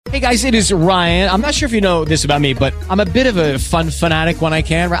Hey guys, it is Ryan. I'm not sure if you know this about me, but I'm a bit of a fun fanatic when I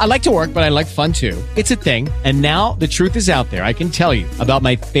can. I like to work, but I like fun too. It's a thing. And now the truth is out there. I can tell you about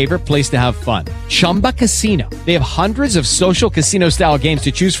my favorite place to have fun. Chumba Casino. They have hundreds of social casino style games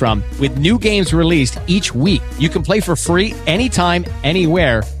to choose from with new games released each week. You can play for free anytime,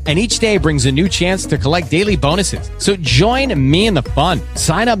 anywhere. And each day brings a new chance to collect daily bonuses. So join me in the fun.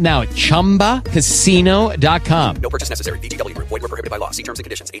 Sign up now at ChumbaCasino.com. No purchase necessary. VGW Group. Void where prohibited by law. See terms and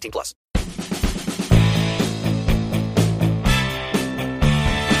conditions. 18+.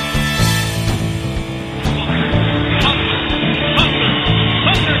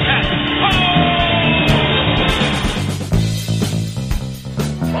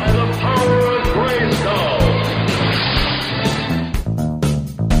 By the power of Grayskull.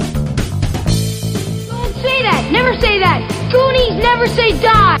 Don't say that! Never say that! Goonies never say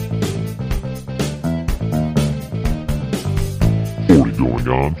die! 40 going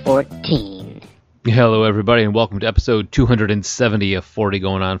on. 14. Hello, everybody, and welcome to episode 270 of 40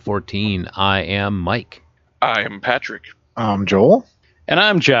 Going on 14. I am Mike. I am Patrick. I'm Joel. And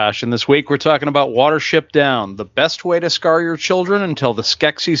I'm Josh, and this week we're talking about Watership Down, the best way to scar your children until the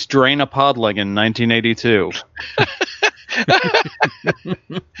Skeksis drain a podling in 1982.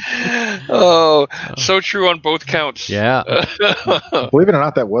 Oh, so true on both counts. Yeah. Believe it or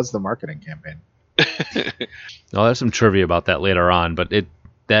not, that was the marketing campaign. Oh, there's some trivia about that later on, but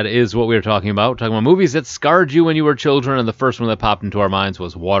that is what we were talking about. We're talking about movies that scarred you when you were children, and the first one that popped into our minds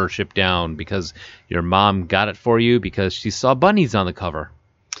was Watership Down, because your mom got it for you because she saw bunnies on the cover.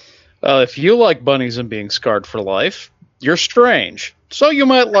 If you like bunnies and being scarred for life, you're strange. So you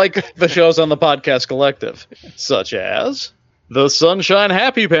might like the shows on the Podcast Collective, such as The Sunshine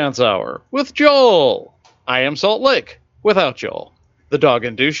Happy Pants Hour with Joel, I Am Salt Lake without Joel, The Dog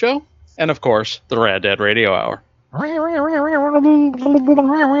and Do Show, and of course, the Rad Dad Radio Hour. What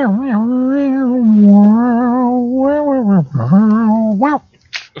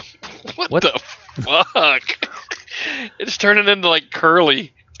the fuck? It's turning into like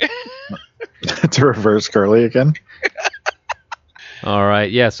Curly. To reverse Curly again. All right,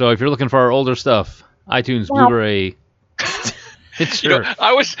 yeah, so if you're looking for our older stuff, iTunes, Blu-ray... You know,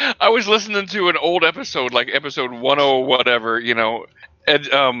 I was listening to an old episode, like episode 10 whatever, you know, and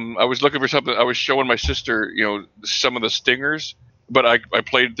I was looking for something. I was showing my sister, you know, some of the stingers, but I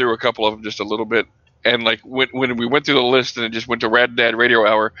played through a couple of them just a little bit, and like when we went through the list and it just went to Rad Dad Radio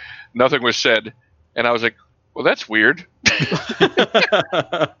Hour, nothing was said, and I was like, well, that's weird.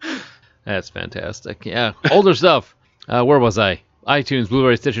 That's fantastic. Yeah, older stuff. Where was I? iTunes,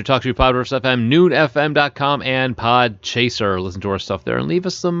 Blu-ray, Stitcher, TalkShoe, Podverse FM, NoonFM.com, and Podchaser. Listen to our stuff there and leave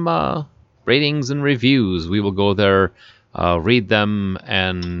us some ratings and reviews. We will go there, read them,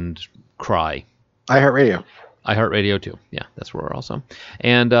 and cry. iHeartRadio. iHeartRadio, too. Yeah, that's where we're also.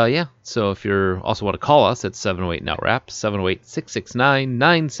 And, yeah, so if you also want to call us, it's 708-NOW-RAP,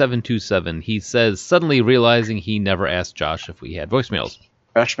 708-669-9727. He says, suddenly realizing he never asked Josh if we had voicemails.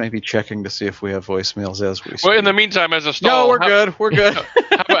 Josh may be checking to see if we have voicemails as we speak. Well, in the meantime, as a stall, No, we're good. We're good.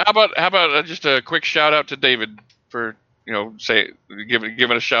 how about just a quick shout out to David for, you know,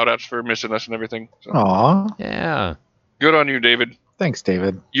 giving us shout outs for missing us and everything. So, Aw. Yeah, good on you, David. Thanks,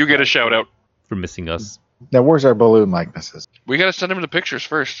 David. You get a shout out. for missing us. Now, where's our balloon likenesses? We got to send him the pictures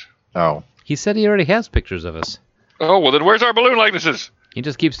first. Oh. He said he already has pictures of us. Oh, well, then where's our balloon likenesses? He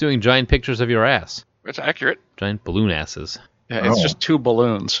just keeps doing giant pictures of your ass. That's accurate. Giant balloon asses. Yeah, it's just two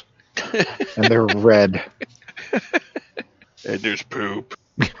balloons. And they're red. And there's poop.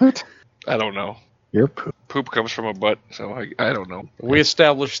 What? I don't know. Your poop. Poop comes from a butt, so I don't know. We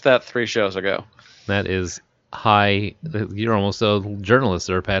established that 3 shows ago. That is high. You're almost a journalist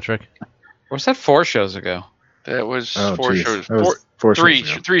there, Patrick. Or was that 4 shows ago? That was Oh, 4 geez. shows. That was four Three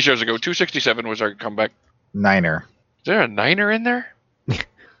shows ago. 3 shows ago. 267 was our comeback. Niner. Is there a niner in there?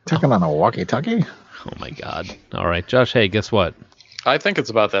 Talking on a walkie-talkie? Oh my God. All right, Josh, hey, guess what? I think it's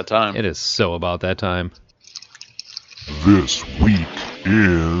about that time. It is so about that time. This week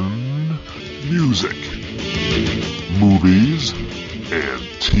in music, movies, and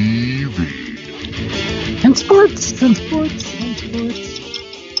TV. And sports.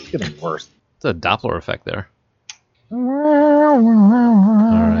 Getting worse. It's a Doppler effect there. All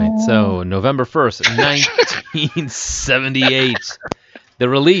right, so November 1st, 1978, the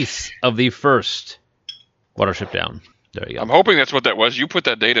release of the first Watership Down. There you go. I'm hoping that's what that was. You put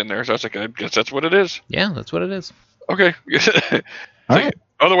that date in there, so I was like, I guess that's what it is. Yeah, that's what it is. Okay. All right.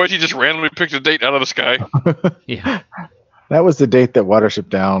 Otherwise, you just randomly picked a date out of the sky. Yeah. That was the date that Watership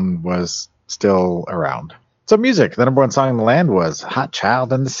Down was still around. So music, the number 1 song in the land was Hot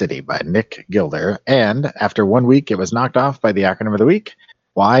Child in the City by Nick Gilder. And after 1 week, it was knocked off by the acronym of the week,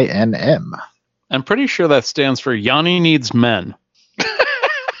 YNM. I'm pretty sure that stands for Yanni Needs Men.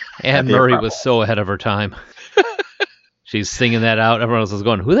 Anne Murray was so ahead of her time. She's singing that out. Everyone else was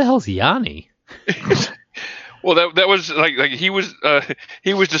going, "Who the hell's Yanni?" Well, that was like he was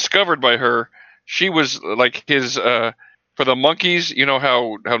discovered by her. She was like his for the Monkees. You know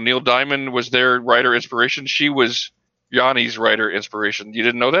how Neil Diamond was their writer inspiration. She was Yanni's writer inspiration. You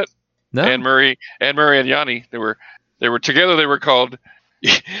didn't know that? No. Anne Murray and Yanni. They were together. They were called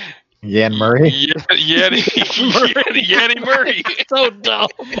Yan Murray. Yanni Murray. So dumb.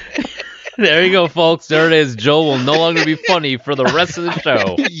 There you go, folks. There it is. Joel will no longer be funny for the rest of the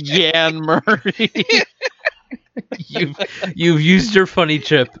show. Yan Murray. You've used your funny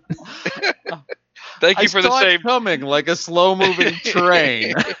chip. Thank you for the saw save. it coming like a slow-moving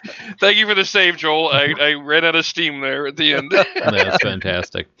train. Thank you for the save, Joel. I ran out of steam there at the end. That's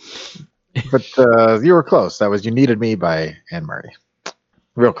fantastic. But you were close. That was "You Needed Me" by Anne Murray.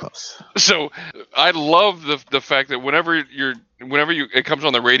 Real close. So I love the fact that whenever it comes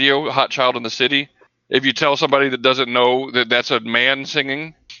on the radio, "Hot Child in the City," if you tell somebody that doesn't know that that's a man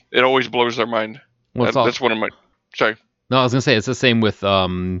singing, it always blows their mind. Well, that's one of my. Sorry. No, I was gonna say it's the same with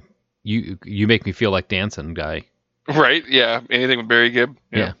you make me feel like dancing, guy. Right? Yeah. Anything with Barry Gibb.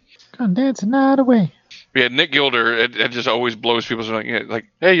 Yeah. Come dance the night away. Yeah. Nick Gilder. It just always blows people's mind. Yeah, like,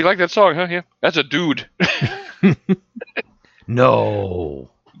 hey, you like that song, huh? Yeah. That's a dude. No.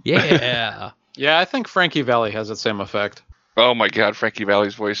 Yeah. Yeah, I think Frankie Valli has that same effect. Oh my God, Frankie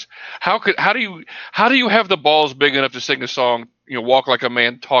Valli's voice. How do you have the balls big enough to sing a song? Walk like a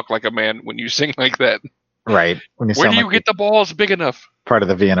man, talk like a man when you sing like that. Right. When you Where sound do you like get the balls big enough? part of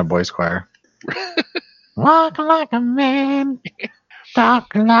the Vienna Boys Choir. Walk like a man,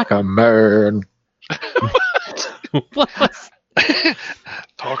 talk like a man.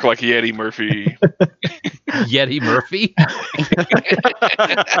 Talk like Eddie Murphy. Yeti Murphy.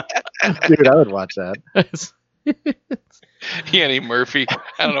 Dude, I would watch that. Eddie Murphy.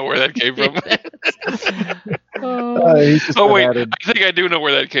 I don't know where that came from. He's just Oh been wait, added, I think I do know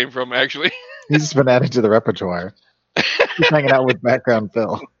where that came from. Actually, he's just been added to the repertoire. He's hanging out with background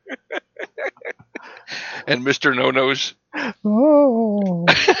Phil. and Mr. No Nose. Oh.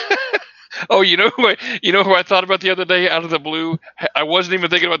 Oh, you know who I thought about the other day out of the blue? I wasn't even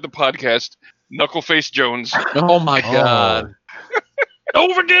thinking about the podcast. Knuckleface Jones. Oh my God.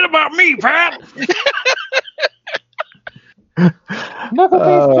 Don't forget about me, Pat.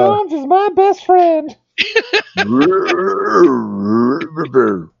 Knuckleface Jones is my best friend.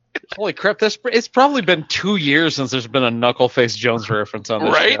 Holy crap, it's probably been 2 years since there's been a Knuckleface Jones reference on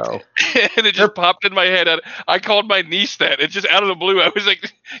this Right? show. And it just popped in my head. I called my niece that. It's just out of the blue. I was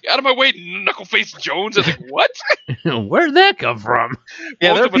like, out of my way, Knuckleface Jones. I was like, what? Where'd that come from?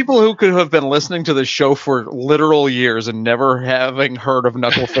 Yeah, there are Ultimate- people who could have been listening to the show for literal years and never having heard of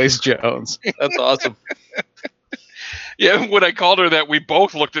Knuckleface Jones. That's awesome. Yeah, when I called her that, we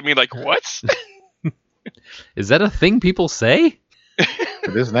both looked at me like, what? Is that a thing people say?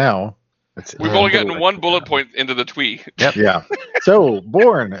 It is now. We've only gotten one bullet point into the twee. Yeah. So,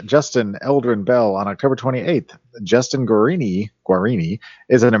 born Justin Eldrin Bell on October 28th, Justin Guarini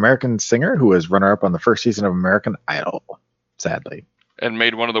is an American singer who was runner-up on the first season of American Idol, sadly. And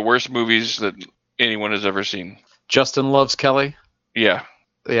made one of the worst movies that anyone has ever seen. Justin Loves Kelly. Yeah.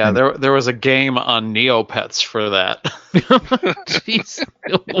 Yeah, there was a game on Neopets for that. Jeez.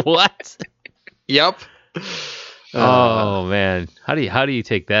 What? Yep. Oh man, how do you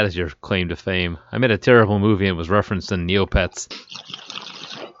take that as your claim to fame? I made a terrible movie and was referenced in Neopets.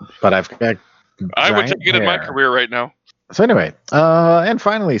 But I've got I would giant take it in my hair. career right now. So anyway, and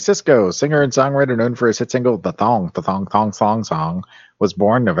finally, Cisco, singer and songwriter known for his hit single The Thong Song, was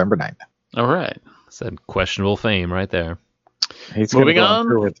born November 9th. All right. Said questionable fame right there. He's Moving gonna go on.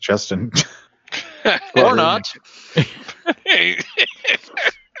 through with Justin. Or not.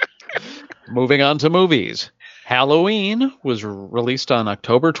 Moving on to movies. Halloween was released on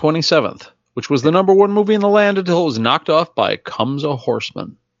October 27th, which was the number one movie in the land until it was knocked off by Comes a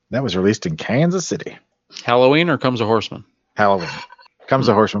Horseman. That was released in Kansas City. Halloween or Comes a Horseman? Halloween. Comes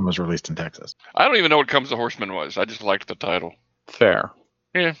a Horseman was released in Texas. I don't even know what Comes the Horseman was. I just liked the title. Fair.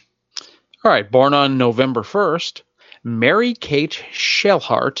 Yeah. All right, born on November 1st, Mary Kate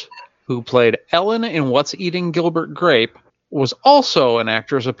Shellhart, who played Ellen in What's Eating Gilbert Grape, was also an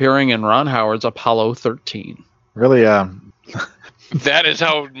actress appearing in Ron Howard's Apollo 13. Really, That is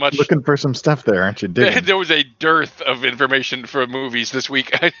how much looking for some stuff there, aren't you? Digging? there was a dearth of information for movies this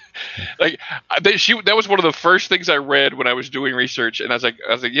week. That was one of the first things I read when I was doing research, and I was like,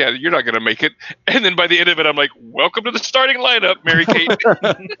 yeah, you're not gonna make it. And then by the end of it, I'm like, welcome to the starting lineup, Mary Kate.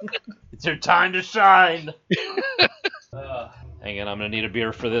 It's your time to shine. Hang on, I'm going to need a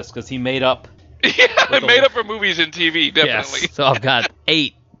beer for this because he made up. Yeah, I made up for movies and TV, definitely. Yes, so I've got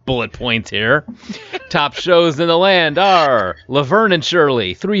 8 bullet points here. Top shows in the land are Laverne and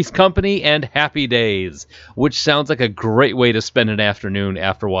Shirley, Three's Company, and Happy Days, which sounds like a great way to spend an afternoon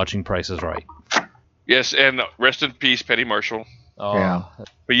after watching Price is Right. Yes, and rest in peace, Penny Marshall. Oh. Yeah.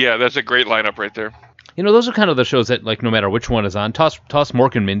 But yeah, that's a great lineup right there. You know, those are kind of the shows that, like, no matter which one is on, toss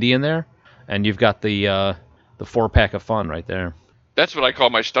Mork and Mindy in there, and you've got the 4-pack of fun right there. That's what I call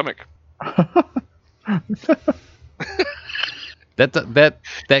my stomach.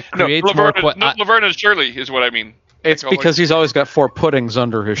 That creates more. Laverne and Shirley is what I mean. It's because he's always got 4 puddings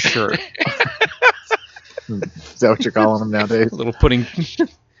under his shirt. Is that what you're calling them nowadays? A little pudding.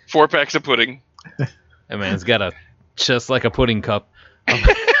 4 packs of pudding. Hey man, it's got just like a pudding cup.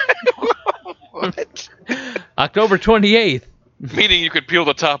 What? October 28th. Meaning you could peel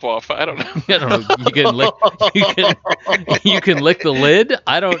the top off. I don't know. I don't know. You can lick the lid.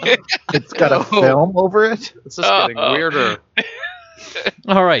 I don't. It's got a film over it. It's just getting weirder.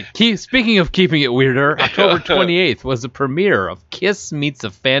 All right. Speaking of keeping it weirder, October 28th was the premiere of Kiss Meets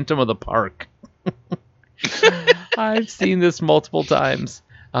the Phantom of the Park. I've seen this multiple times.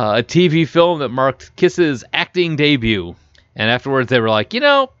 A TV film that marked Kiss's acting debut. And afterwards they were like,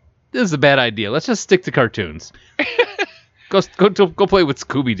 this is a bad idea. Let's just stick to cartoons. Go play with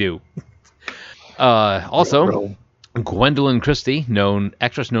Scooby-Doo. Also, Gwendolyn Christie,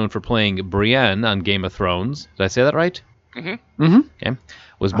 actress known for playing Brienne on Game of Thrones. Did I say that right? Mm-hmm. Mm-hmm. Okay.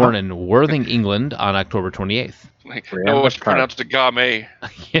 Was born in Worthing, England on October 28th. No, it's pronounced a game.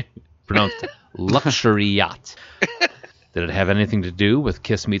 Pronounced luxury yacht. Did it have anything to do with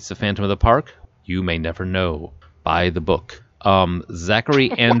Kiss Meets the Phantom of the Park? You may never know. Buy the book.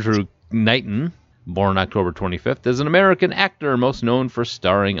 Zachary Andrew Knighton, born October 25th, is an American actor most known for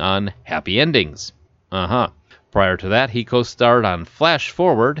starring on Happy Endings. Prior to that, he co-starred on Flash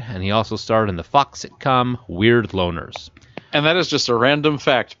Forward, and he also starred in the Fox sitcom Weird Loners. And that is just a random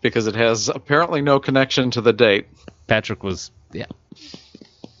fact because it has apparently no connection to the date. Patrick was, yeah.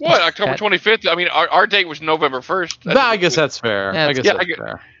 What, October 25th? I mean, our date was November 1st. I guess that's fair. Yeah, that's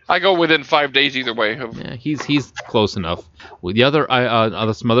fair. I go within 5 days either way. Yeah, he's close enough. Well, the other,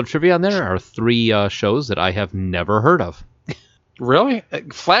 some other trivia on there are 3 shows that I have never heard of. Really?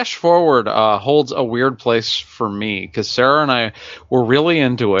 Flash Forward holds a weird place for me because Sarah and I were really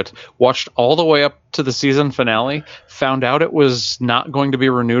into it, watched all the way up to the season finale, found out it was not going to be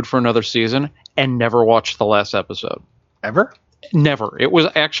renewed for another season, and never watched the last episode. Ever? Never. It was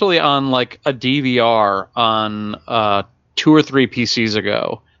actually on like a DVR on 2 or 3 PCs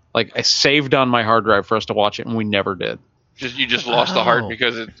ago. Like I saved on my hard drive for us to watch it, and we never did. You just lost the heart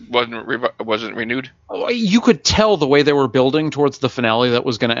because it wasn't renewed. You could tell the way they were building towards the finale that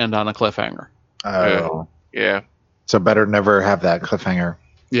was going to end on a cliffhanger. Oh, yeah. So better never have that cliffhanger.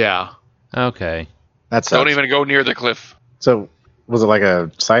 Yeah. Okay. That's don't even go near the cliff. So was it like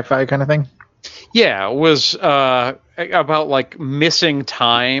a sci-fi kind of thing? Yeah, it was about like missing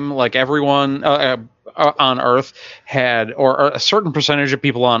time. Like everyone on Earth had, or a certain percentage of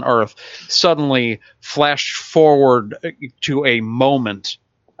people on Earth suddenly flashed forward to a moment,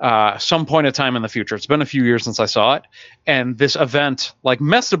 some point of time in the future. It's been a few years since I saw it, and this event like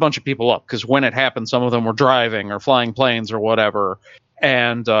messed a bunch of people up because when it happened, some of them were driving or flying planes or whatever,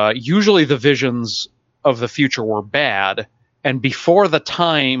 and usually the visions of the future were bad. And before the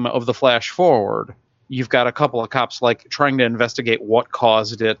time of the flash forward, you've got a couple of cops like trying to investigate what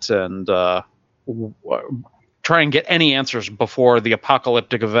caused it and try and get any answers before the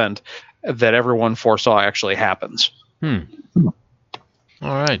apocalyptic event that everyone foresaw actually happens. All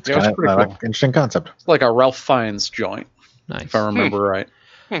right. Yeah, it's pretty cool. Interesting concept. It's like a Ralph Fiennes joint, nice. if I remember right.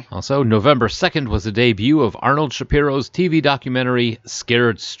 Also, November 2nd was the debut of Arnold Shapiro's TV documentary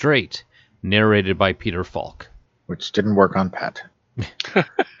Scared Straight, narrated by Peter Falk. Which didn't work on Pat.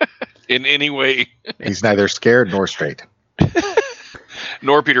 In any way. He's neither scared nor straight.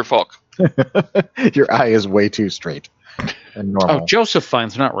 Nor Peter Falk. Your eye is way too straight and normal. Oh, Joseph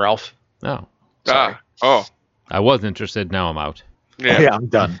Fiennes, not Ralph. Oh. Sorry. I was interested. Now I'm out. Yeah, I'm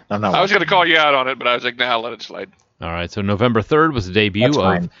done. I'm not. I was going to call you out on it, but I was like, nah, let it slide. All right, so November 3rd was the debut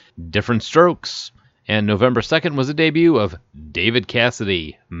of Different Strokes. And November 2nd was the debut of David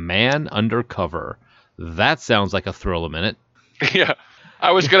Cassidy, Man Undercover. That sounds like a thrill a minute. Yeah.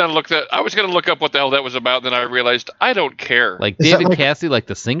 I was gonna look up what the hell that was about, then I realized I don't care. Like David Cassidy, like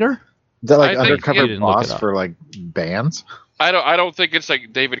the singer? Is that like undercover boss for like bands? I don't think it's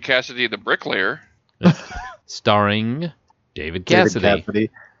like David Cassidy the Bricklayer. Starring David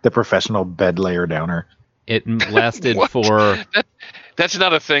Cassidy. The professional bed layer downer. It lasted for... That's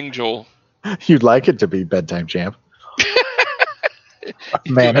not a thing, Joel. You'd like it to be Bedtime Champ.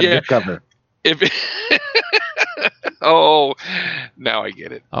 Man, Yeah. good cover. If oh, now I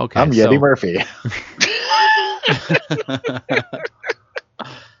get it. Okay, I'm Yeti Murphy.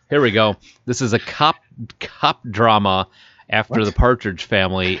 Here we go. This is a cop drama after the Partridge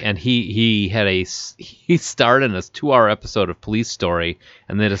Family, and he starred in a 2-hour episode of Police Story,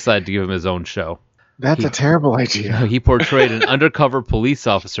 and they decided to give him his own show. That's a terrible idea. He portrayed an undercover police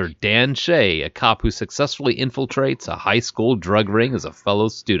officer, Dan Shea, a cop who successfully infiltrates a high school drug ring as a fellow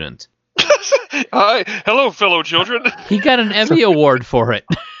student. Hi, hello, fellow children. He got an Emmy Award for it.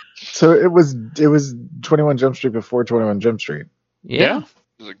 So it was 21 Jump Street before 21 Jump Street. Yeah. It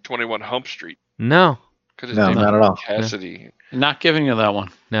was like 21 Hump Street. No. No, not at all. Cassidy. Not giving you that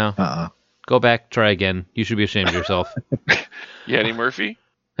one. No. Uh-uh. Go back, try again. You should be ashamed of yourself. Yeti Murphy.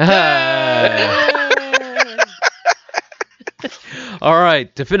 All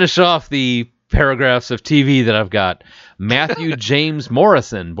right, to finish off the paragraphs of TV that I've got, Matthew James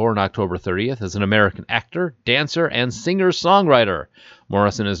Morrison, born October 30th, is an American actor, dancer, and singer-songwriter.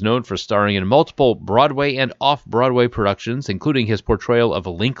 Morrison is known for starring in multiple Broadway and off-Broadway productions, including his portrayal of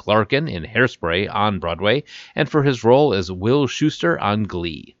Link Larkin in Hairspray on Broadway, and for his role as Will Schuester on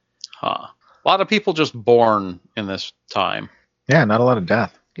Glee. Huh. A lot of people just born in this time. Yeah, not a lot of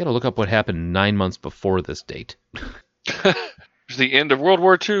death. You gotta look up what happened 9 months before this date. It was the end of World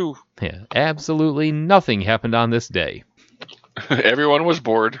War II. Yeah, absolutely nothing happened on this day. Everyone was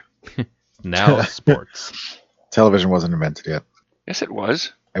bored. Now sports. Television wasn't invented yet. Yes, it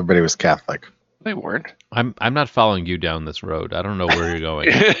was. Everybody was Catholic. They weren't. I'm not following you down this road. I don't know where you're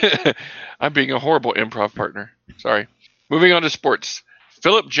going. I'm being a horrible improv partner. Sorry. Moving on to sports.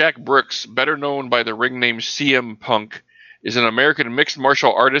 Philip Jack Brooks, better known by the ring name CM Punk, is an American mixed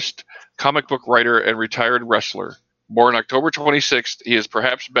martial artist, comic book writer, and retired wrestler. Born October 26th, he is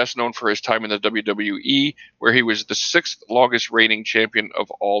perhaps best known for his time in the WWE, where he was the 6th longest reigning champion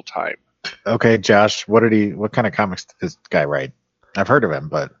of all time. Okay, Josh, what kind of comics did this guy write? I've heard of him,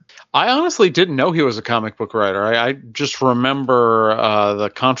 but I honestly didn't know he was a comic book writer. I just remember the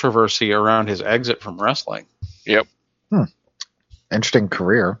controversy around his exit from wrestling. Yep. interesting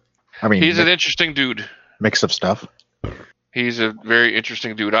career. I mean, he's an interesting dude. Mix of stuff. He's a very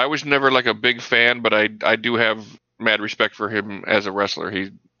interesting dude. I was never like a big fan, but I do have mad respect for him as a wrestler.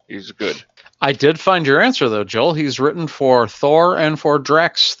 He's good. I did find your answer, though, Joel. He's written for Thor and for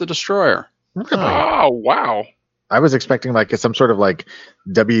Drax the Destroyer. Really? Oh, wow. I was expecting like some sort of like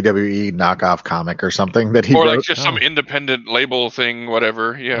WWE knockoff comic or something that he or wrote. like just some independent label thing,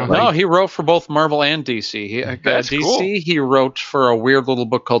 whatever. Yeah. No, he wrote for both Marvel and DC. That's DC, cool. he wrote for a weird little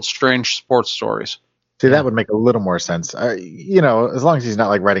book called Strange Sports Stories. See, that would make a little more sense. As long as he's not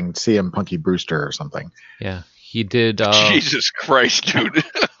like writing CM Punky Brewster or something. Yeah, he did. Jesus Christ, dude.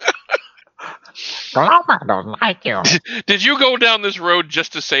 I don't like you. Did you go down this road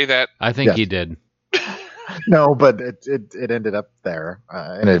just to say that? I think he did. No, but it ended up there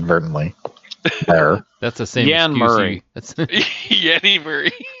inadvertently. There. That's the same Yan excuse. Murray. That's Yeti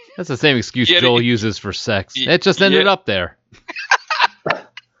Murray. the same excuse Yeti. Joel uses for sex. It just ended up there.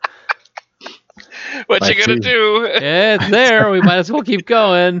 What you gonna see. do? It's there. We might as well keep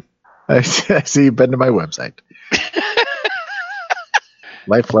going. I see you've been to my website.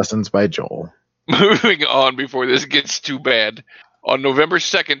 Life Lessons by Joel. Moving on before this gets too bad. On November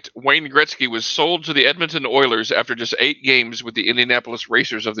 2nd, Wayne Gretzky was sold to the Edmonton Oilers after just 8 games with the Indianapolis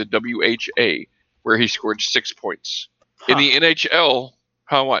Racers of the WHA, where he scored 6 points. In the NHL,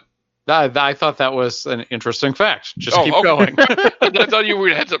 what? I thought that was an interesting fact. Just keep okay. going. I thought you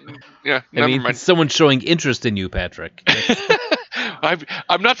would have something. Yeah, I mean, never mind. someone showing interest in you, Patrick.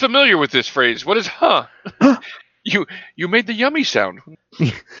 I'm not familiar with this phrase. What is huh? You made the yummy sound.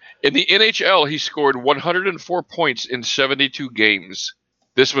 In the NHL, he scored 104 points in 72 games.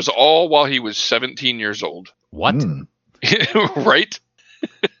 This was all while he was 17 years old. What? Right?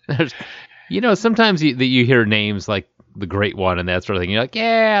 Sometimes you hear names like the Great One and that sort of thing. You're like,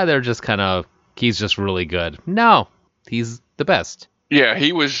 yeah, he's just really good. No, he's the best. Yeah,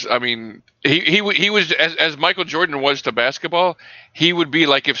 he was. I mean, he was as Michael Jordan was to basketball. He would be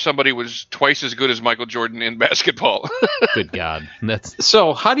like if somebody was twice as good as Michael Jordan in basketball. Good God,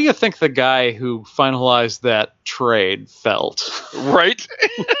 So, how do you think the guy who finalized that trade felt? Right.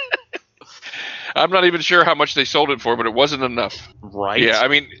 I'm not even sure how much they sold it for, but it wasn't enough. Right. Yeah, I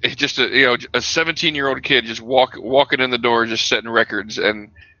mean, just a 17-year-old kid just walking in the door, just setting records,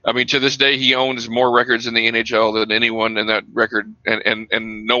 and I mean, to this day, he owns more records in the NHL than anyone in that record, and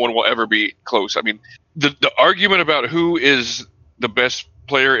no one will ever be close. I mean, the argument about who is the best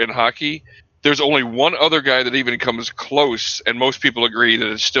player in hockey, there's only one other guy that even comes close, and most people agree that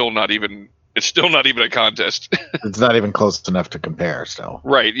it's still not even It's still not even a contest. It's not even close enough to compare. Still,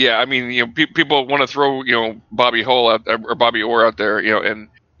 Right? Yeah. I mean, people want to throw Bobby Hull out or Bobby Orr out there, and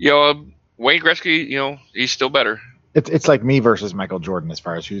Wayne Gretzky, he's still better. it's like me versus Michael Jordan as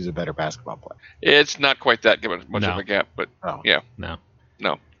far as who's a better basketball player. It's not quite that much of a gap, but yeah. No.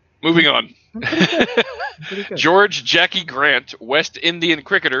 Moving on. Pretty good. George Jackie Grant, West Indian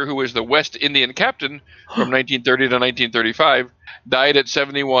cricketer who was the West Indian captain from 1930 to 1935, died at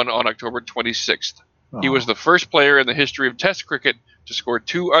 71 on October 26th. He was the first player in the history of Test cricket to score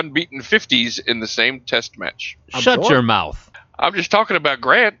 2 unbeaten 50s in the same Test match. Shut your mouth. I'm just talking about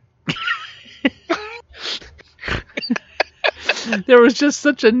Grant. There was just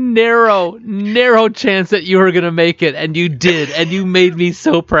such a narrow chance that you were going to make it, and you did, and you made me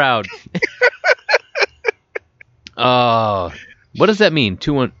so proud. What does that mean?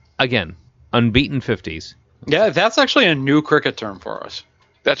 Unbeaten 50s. Yeah, that's actually a new cricket term for us.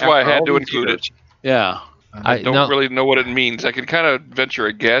 That's why I After had all to these include years. it. Yeah. I don't really know what it means. I can kind of venture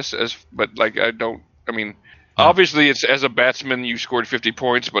a guess, but I don't. I mean, obviously, it's as a batsman you scored 50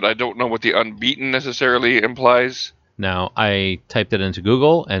 points, but I don't know what the unbeaten necessarily implies. Now, I typed it into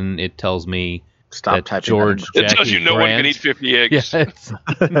Google, and it tells me that George It Jackie tells you no Grant, one can eat 50 eggs. Yeah,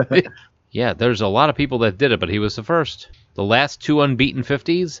 yeah, there's a lot of people that did it, but he was the first. The last 2 unbeaten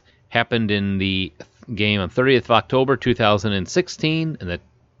 50s happened in the game on 30th of October 2016, and the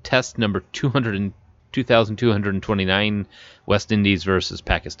test number 2229, West Indies versus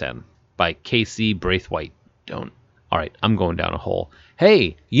Pakistan by KC Braithwaite. All right, I'm going down a hole.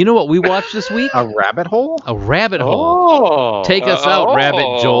 Hey, you know what we watched this week? A rabbit hole? A rabbit hole. Take us out,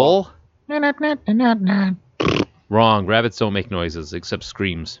 Rabbit Joel. Wrong. Rabbits don't make noises except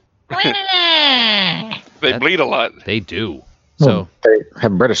screams. They bleed a lot. They do. So They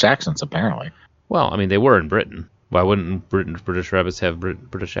have British accents, apparently. well, I mean, they were in Britain. Why wouldn't British rabbits have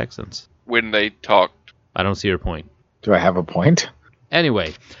British accents? When they talked. I don't see your point. Do I have a point?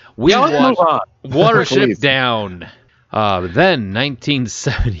 Anyway, we Let's move watched on. Watership Please. Down. Then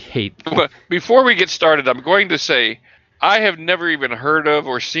 1978. But before we get started, I'm going to say I have never even heard of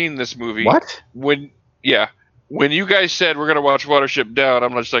or seen this movie. What? When you guys said we're going to watch Watership Down,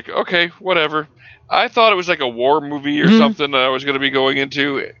 I'm just like, okay, whatever. I thought it was like a war movie or something that I was going to be going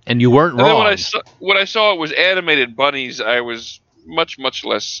into. And you weren't And then wrong. when I saw it was animated bunnies, I was much, much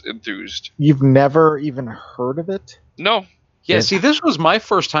less enthused. You've never even heard of it? No. Yeah, see, this was my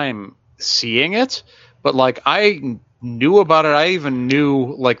first time seeing it, but I knew about it. I even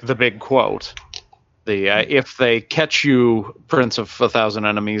knew the big quote: "The if they catch you, Prince of 1,000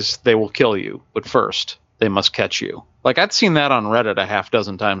 enemies, they will kill you. But first, they must catch you." I'd seen that on Reddit a half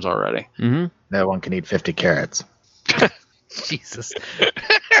dozen times already. Mm-hmm. No one can eat 50 carrots. Jesus.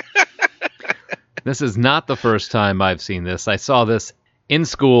 This is not the first time I've seen this. I saw this in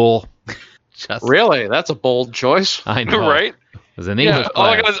school. Really? That's a bold choice. I know. Right? It was an English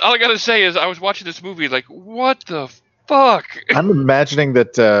all class. I gotta say is I was watching this movie like, what the fuck? I'm imagining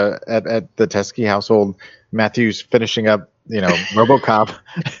that at the Teskey household, Matthew's finishing up, RoboCop,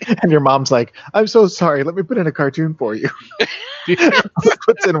 and your mom's like, "I'm so sorry. Let me put in a cartoon for you."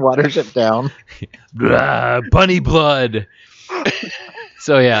 Puts in Watership Down. Blah, bunny blood.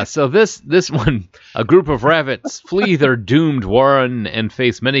 So this one, a group of rabbits flee their doomed warren and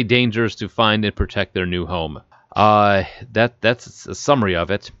face many dangers to find and protect their new home. That's a summary of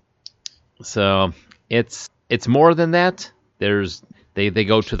it. So it's more than that. They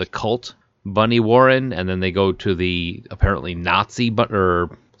go to the cult bunny warren, and then they go to the apparently Nazi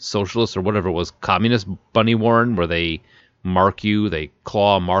or socialist or whatever it was, communist bunny warren, where they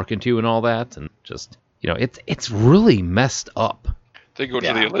claw a mark into you and all that, and just it's really messed up. They go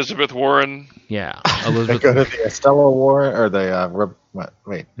to the Elizabeth Warren. Yeah, They Elizabeth. go to the Estella War, or the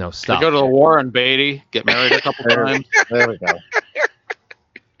wait. No, They stop. go to the Warren Beatty, get married a couple times. There we go.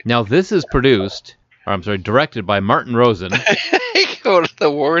 Now this is directed by Martin Rosen. They go to the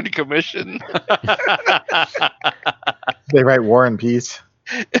Warren Commission. They write War and Peace.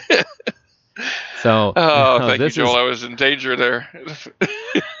 So Thank you, this Joel. is- I was in danger there.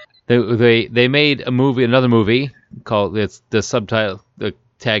 They made another movie called, it's the subtitle, the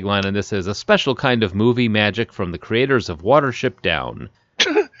tagline on this is "A special kind of movie magic from the creators of Watership Down."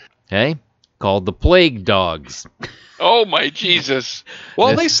 Okay, called The Plague Dogs. Oh my Jesus! Well,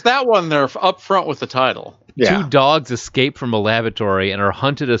 at This- least that one they're up front with the title. Yeah. 2 dogs escape from a lavatory and are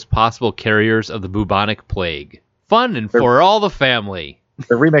hunted as possible carriers of the bubonic plague. Fun and for all the family.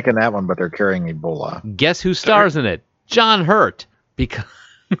 They're remaking that one, but they're carrying Ebola. Guess who stars in it? John Hurt. Because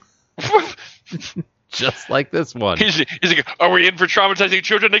just like this one. He's like, are we in for traumatizing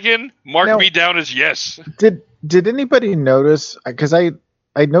children again? Mark No. me down as yes. Did anybody notice? Because I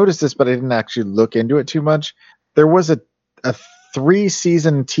I noticed this, but I didn't actually look into it too much. There was a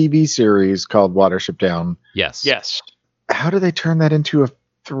 3-season TV series called Watership Down. Yes. Yes. How do they turn that into a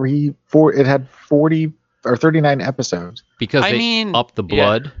 4? It had 40 or 39 episodes. Because they upped the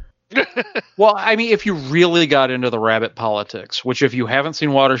blood. Yeah. Well, I mean, if you really got into the rabbit politics, which if you haven't seen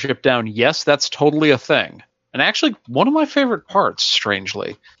Watership Down, yes, that's totally a thing. And actually, one of my favorite parts,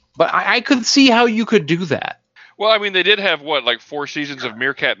 strangely. But I could see how you could do that. Well, I mean, they did have, 4 seasons of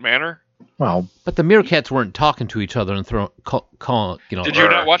Meerkat Manor? Well, but the meerkats weren't talking to each other and calling. Did you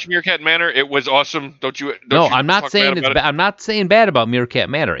not watch Meerkat Manor? It was awesome. No, I'm not saying it's bad. I'm not saying bad about Meerkat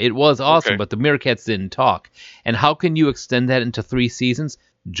Manor. It was awesome, Okay. but the meerkats didn't talk. And how can you extend that into 3 seasons?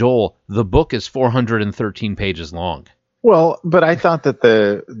 Joel, the book is 413 pages long. well, but I thought that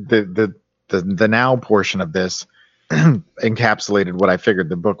the now portion of this encapsulated what I figured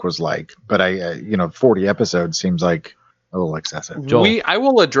the book was like. But 40 episodes seems like a little excessive. Joel. I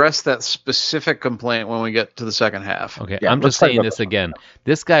will address that specific complaint when we get to the second half. Okay, Yeah, I'm let's just talk saying about this this. again.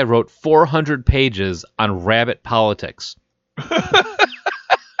 This guy wrote 400 pages on rabbit politics.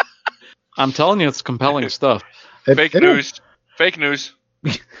 I'm telling you, it's compelling stuff. Fake news. Fake news.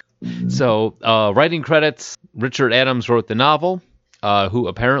 So, writing credits, Richard Adams wrote the novel, who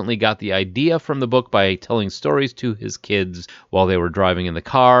apparently got the idea from the book by telling stories to his kids while they were driving in the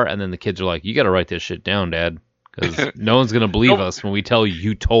car, and then the kids are like, you got to write this shit down, Dad, because no one's going to believe us when we tell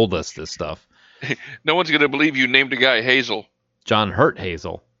you told us this stuff. No one's going to believe you named a guy Hazel. John Hurt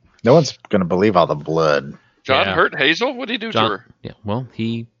Hazel. No one's going to believe all the blood. John Yeah. Hurt Hazel? What did he do to her? Yeah, well,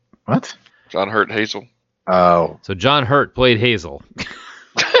 he... What? John Hurt Hazel. Oh, So John Hurt played Hazel.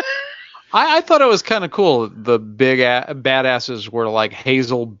 I thought it was kind of cool. The big badasses were like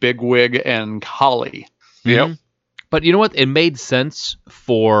Hazel, Bigwig, and Holly. Yep. But you know what? It made sense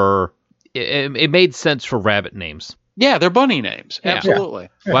for... It made sense for rabbit names. Yeah, they're bunny names. Yeah. Absolutely.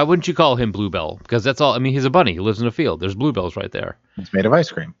 Yeah. Why wouldn't you call him Bluebell? Because that's all. I mean, he's a bunny. He lives in a field. There's bluebells right there. it's made of ice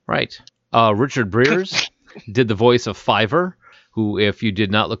cream. Right. Richard Breers did the voice of Fiver, who, if you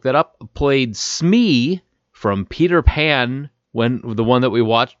did not look that up, played Smee from Peter Pan, the one that we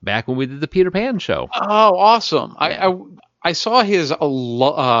watched back when we did the Peter Pan show. Oh, awesome. I saw his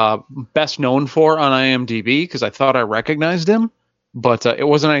best known for on IMDb because I thought I recognized him, but it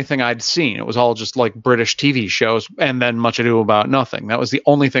wasn't anything I'd seen. It was all just like British TV shows and then Much Ado About Nothing. That was the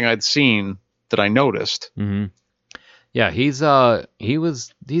only thing I'd seen that I noticed. Mm-hmm. Yeah, he's done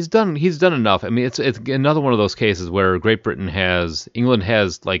enough. I mean, it's another one of those cases where England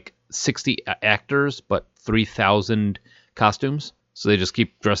has like 60 actors, but 3,000 costumes. So they just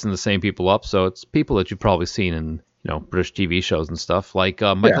keep dressing the same people up. So it's people that you've probably seen in British TV shows and stuff, like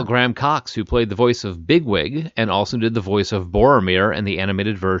Michael Graham Cox, who played the voice of Bigwig and also did the voice of Boromir in the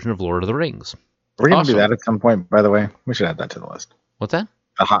animated version of Lord of the Rings. We're going to Awesome. do that at some point, by the way. We should add that to the list. What's that?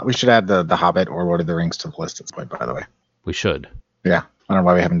 We should add the Hobbit or Lord of the Rings to the list at some point, by the way. We should. Yeah, I don't know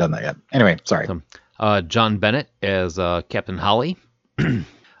why we haven't done that yet. Anyway, sorry. John Bennett as Captain Holly.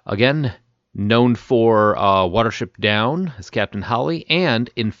 Again, known for Watership Down as Captain Holly, and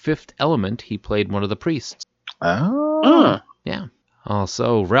in Fifth Element, he played one of the priests. Oh. Yeah.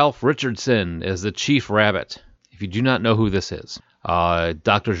 Also, Ralph Richardson as the Chief Rabbit. If you do not know who this is.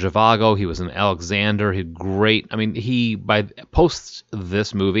 Dr. Zhivago, he was in Alexander. He great. I mean, by post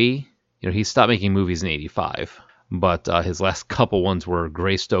this movie, he stopped making movies in 1985. But his last couple ones were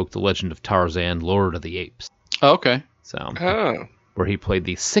Greystoke, The Legend of Tarzan, Lord of the Apes. Okay. So, Oh. where he played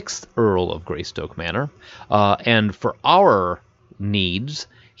the 6th Earl of Greystoke Manor. And for our needs,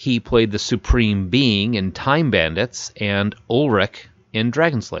 he played the Supreme Being in Time Bandits and Ulrich in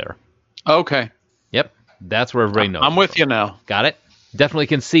Dragon Slayer. Okay. Yep, that's where everybody knows. I'm with you now. Got it? Definitely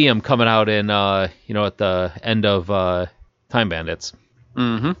can see him coming out in, at the end of Time Bandits.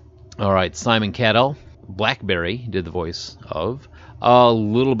 Mm-hmm. All right, Simon Cadell, Blackberry, did the voice of. A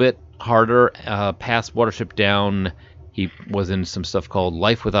little bit harder, past Watership Down, he was in some stuff called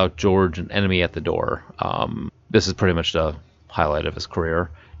Life Without George and Enemy at the Door. This is pretty much the highlight of his career.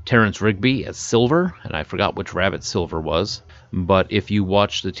 Terrence Rigby as Silver, and I forgot which rabbit Silver was. But if you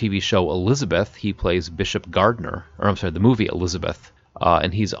watch the TV show Elizabeth, he plays Bishop Gardner. The movie Elizabeth.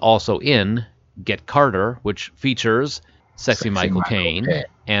 And he's also in Get Carter, which features Sexy Michael Caine.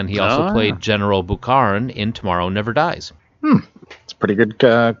 And he also played General Bukharin in Tomorrow Never Dies. It's a pretty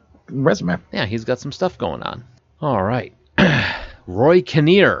good resume. Yeah, he's got some stuff going on. All right. Roy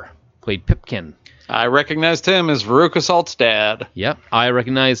Kinnear played Pipkin. I recognized him as Veruca Salt's dad. Yep, I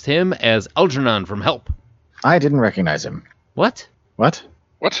recognized him as Algernon from Help. I didn't recognize him. What? What?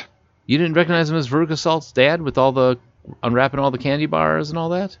 What? You didn't recognize him as Veruca Salt's dad with all the unwrapping all the candy bars and all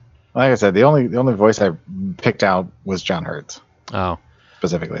that? Like I said, the only voice I picked out was John Hurt. Oh.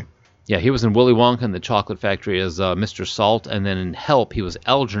 specifically. Yeah, he was in Willy Wonka and the Chocolate Factory as Mr. Salt, and then in Help, he was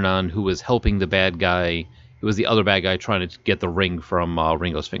Algernon, who was helping the bad guy. He was the other bad guy trying to get the ring from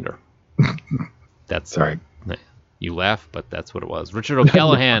Ringo's finger. That's Sorry. You laugh, but that's what it was. Richard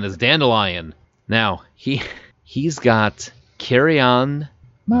O'Callaghan is Dandelion. Now, he's got Carry On,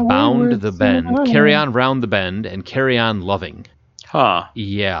 Bound the Bend, Carry On Round the Bend, and Carry On Loving. Huh.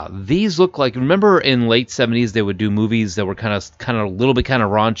 Yeah, these look like, remember in late 70s they would do movies that were kind of a little bit kind of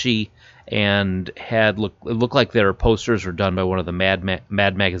raunchy and it looked like their posters were done by one of the Mad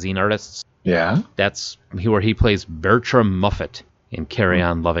Magazine artists. Yeah. That's where he plays Bertram Muffet in Carry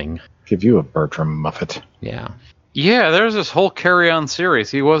On Loving. Give you a Bertram Muffet. Yeah. Yeah, there's this whole Carry On series.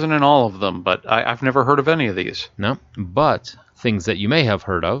 He wasn't in all of them, but I've never heard of any of these. No, but things that you may have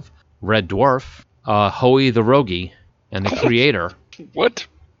heard of: Red Dwarf, Howie the Rogie, and the Creator. What?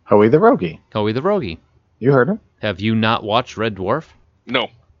 Howie the Rogie. Howie the Rogie. You heard him? Have you not watched Red Dwarf? No.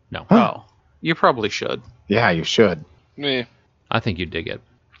 No. Oh, you probably should. Yeah, you should. Yeah. I think you'd dig it.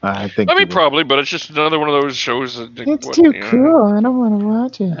 I think. I mean, probably, but it's just another one of those shows. That, It's too cool. I don't want to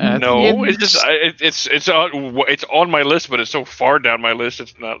watch it. No, it's just it's on my list, but it's so far down my list.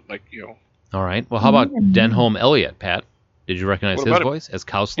 It's not like All right. Well, how about Denholm Elliott, Pat? Did you recognize What his about him? voice as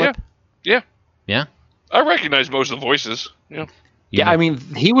Cowslip? Yeah. Yeah? I recognize most of the voices. Yeah. Yeah, I mean,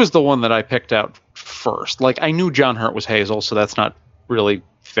 he was the one that I picked out first. Like, I knew John Hurt was Hazel, so that's not really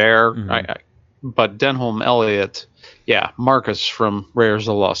fair. Mhm. But Denholm Elliott, yeah, Marcus from Raiders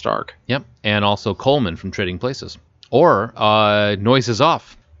of the Lost Ark. Yep. And also Coleman from Trading Places. Or Noises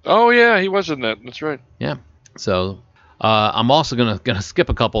Off. Oh yeah, he was in that. That's right. Yeah. So I'm also gonna skip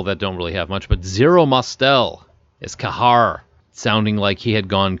a couple that don't really have much, but Zero Mostel is Kahar, sounding like he had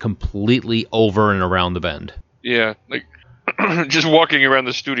gone completely over and around the bend. Yeah, like just walking around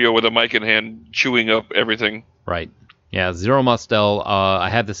the studio with a mic in hand, chewing up everything. Right. Yeah, Zero Mostel, I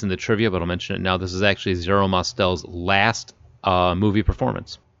had this in the trivia, but I'll mention it now. This is actually Zero Mostel's last movie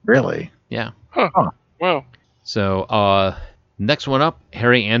performance. Really? Yeah. Huh. Wow. So, next one up,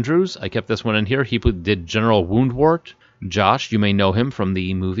 Harry Andrews. I kept this one in here. He did General Woundwort. Josh, you may know him from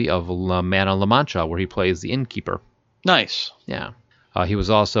the movie of Man on La Mancha, where he plays the innkeeper. Nice. Yeah. He was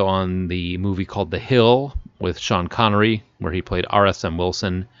also on the movie called The Hill with Sean Connery, where he played R.S.M.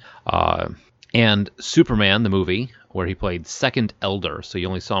 Wilson. And Superman, the movie, where he played Second Elder. So you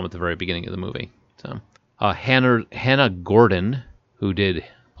only saw him at the very beginning of the movie. So Hannah Gordon, who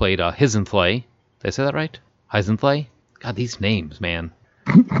played Hisenflay. Did I say that right? Hisenflay? God, these names, man.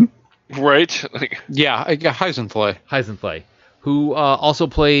 Right? Like, Yeah, Heisenflay. Hisenflay, who also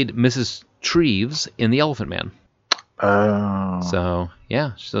played Mrs. Treves in The Elephant Man. Oh. So,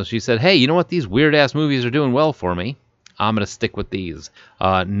 yeah. So she said, hey, you know what? These weird-ass movies are doing well for me. I'm going to stick with these.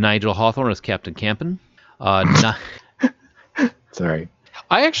 Nigel Hawthorne is Captain Campen. Sorry.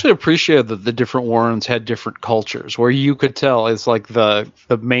 I actually appreciated that the different Warrens had different cultures, where you could tell it's like the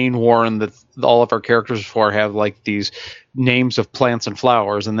main Warren that all of our characters before have like these names of plants and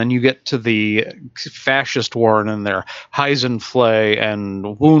flowers, and then you get to the fascist Warren and their Heisenflay and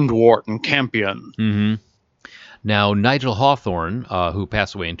Woundwort and Campion. Mm-hmm. Now, Nigel Hawthorne, who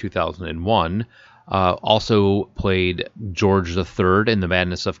passed away in 2001, also played George III in The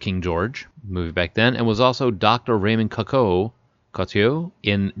Madness of King George movie back then, and was also Dr. Raymond Cocteau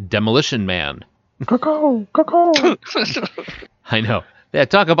in Demolition Man. Coco. I know. Yeah,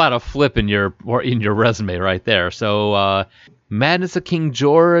 talk about a flip in your resume right there. So, Madness of King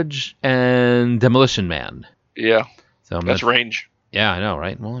George and Demolition Man. yeah, So that's range. Yeah, I know,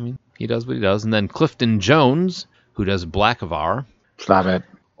 right? Well, I mean, he does what he does. And then Clifton Jones, who does Blackavar, Stop it.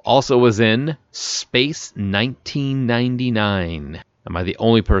 also was in Space 1999. Am I the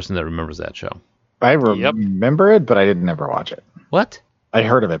only person that remembers that show? I remember it, but I didn't ever watch it. What? I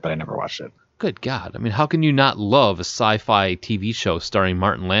heard of it, but I never watched it. Good God. I mean, how can you not love a sci-fi TV show starring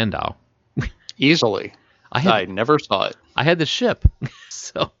Martin Landau? Easily. I never saw it. I had the ship.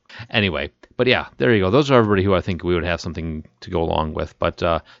 So, anyway. But yeah, there you go. Those are everybody who I think we would have something to go along with. But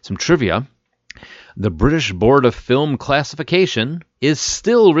some trivia. The British Board of Film Classification is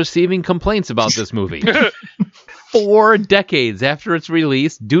still receiving complaints about this movie. 4 decades after its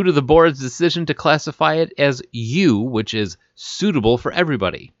release, due to the board's decision to classify it as U, which is suitable for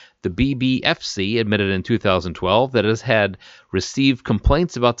everybody. The BBFC admitted in 2012 that it had received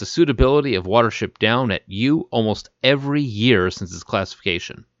complaints about the suitability of Watership Down at U almost every year since its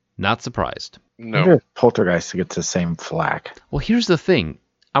classification. Not surprised. I wonder if Poltergeist gets the same flack. Well, here's the thing.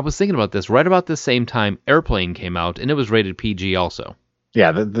 I was thinking about this right about the same time Airplane came out, and it was rated PG also.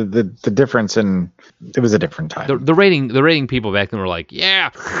 Yeah, the difference in it was a different time. The rating people back then were like, yeah,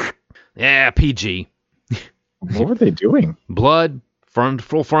 PG. What were they doing? Blood,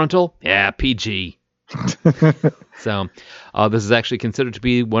 Full frontal? Yeah, PG. So, this is actually considered to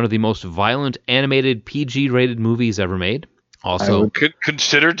be one of the most violent animated PG-rated movies ever made. Also,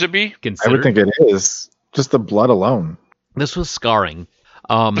 Considered to be? I would think it is. Just the blood alone. This was scarring.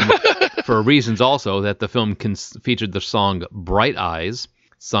 For reasons also that the film featured the song Bright Eyes,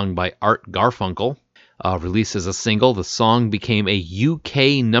 sung by Art Garfunkel. Released as a single, the song became a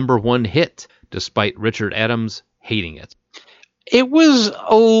UK #1 hit, despite Richard Adams hating it. It was,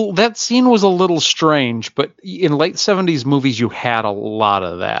 that scene was a little strange, but in late 70s movies, you had a lot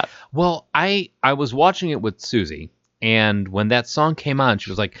of that. Well, I was watching it with Susie, and when that song came on, she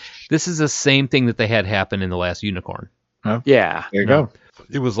was like, this is the same thing that they had happen in The Last Unicorn. Oh, yeah. There you go.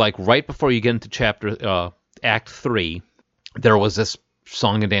 It was like right before you get into Act 3, there was this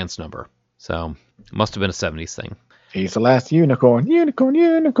song and dance number. So it must have been a 70s thing. He's the last unicorn.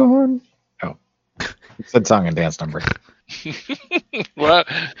 Unicorn. Oh, he said song and dance number. Well,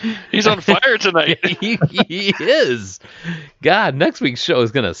 he's on fire tonight. he is. God, next week's show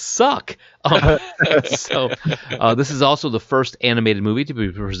is going to suck. This is also the first animated movie to be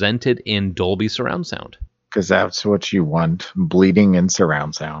presented in Dolby Surround Sound. Because that's what you want. Bleeding in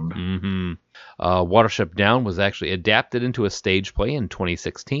surround sound. Mm-hmm. Watership Down was actually adapted into a stage play in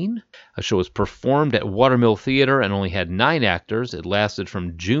 2016. The show was performed at Watermill Theater and only had 9 actors. It lasted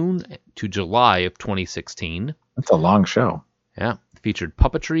from June to July of 2016. That's a long show. Yeah. It featured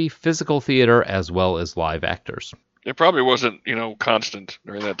puppetry, physical theater, as well as live actors. It probably wasn't, constant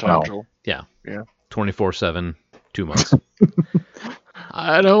during that time, No. Joel. Yeah. Yeah. 24/7, 2 months.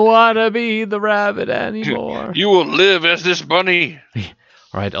 I don't want to be the rabbit anymore. You will live as this bunny.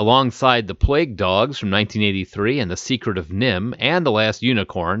 All right, alongside The Plague Dogs from 1983 and The Secret of Nim and The Last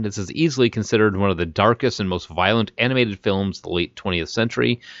Unicorn, this is easily considered one of the darkest and most violent animated films of the late 20th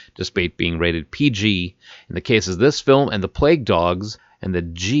century, despite being rated PG. In the cases of this film and The Plague Dogs, and the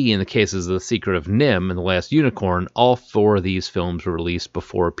G in the cases of The Secret of Nim and The Last Unicorn, all 4 of these films were released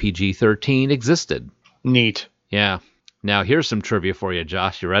before PG-13 existed. Neat. Yeah. Now, here's some trivia for you,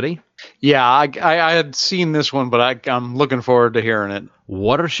 Josh. You ready? Yeah, I had seen this one, but I'm looking forward to hearing it.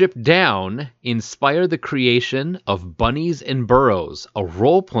 Watership Down inspired the creation of Bunnies and Burrows, a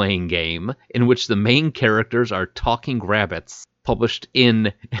role-playing game in which the main characters are talking rabbits, published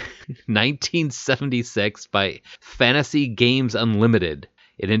in 1976 by Fantasy Games Unlimited.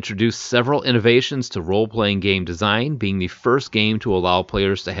 It introduced several innovations to role-playing game design, being the first game to allow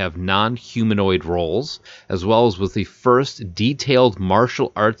players to have non-humanoid roles, as well as was the first detailed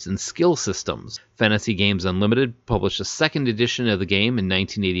martial arts and skill systems. Fantasy Games Unlimited published a second edition of the game in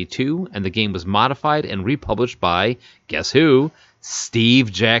 1982, and the game was modified and republished by, guess who?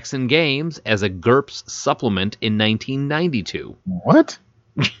 Steve Jackson Games as a GURPS supplement in 1992. What?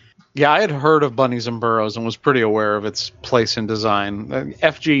 Yeah, I had heard of Bunnies and Burrows and was pretty aware of its place in design.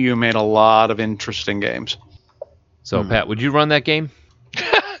 FGU made a lot of interesting games. So, Pat, would you run that game?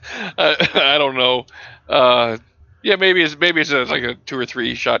 I don't know. Yeah, maybe it's like a 2 or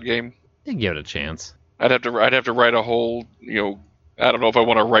 3 shot game. You give it a chance. I'd have to write a whole, I don't know if I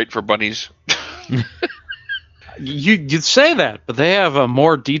want to write for bunnies. You'd say that, but they have a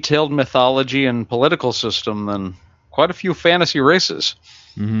more detailed mythology and political system than quite a few fantasy races.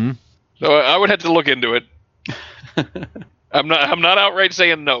 Mm-hmm. So I would have to look into it. I'm not outright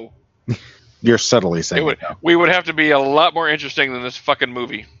saying no. You're subtly saying no. We would have to be a lot more interesting than this fucking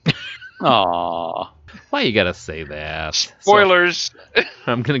movie. Aww. Why you gotta say that? Spoilers. So,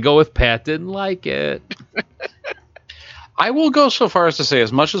 I'm gonna go with Pat didn't like it. I will go so far as to say,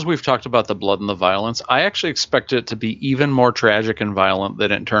 as much as we've talked about the blood and the violence, I actually expected it to be even more tragic and violent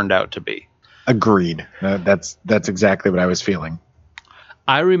than it turned out to be. Agreed. That's exactly what I was feeling.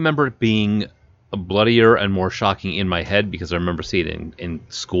 I remember it being bloodier and more shocking in my head because I remember seeing it in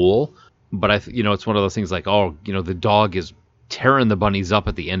school. But it's one of those things like, the dog is tearing the bunnies up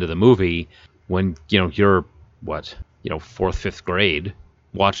at the end of the movie when, you're, 4th, 5th grade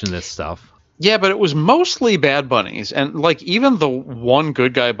watching this stuff. Yeah, but it was mostly bad bunnies. And, even the one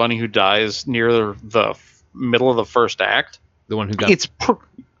good guy bunny who dies near the middle of the first act. The one who got... It's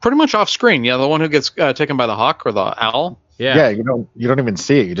pretty much off screen. Yeah, the one who gets taken by the hawk or the owl. Yeah, you don't even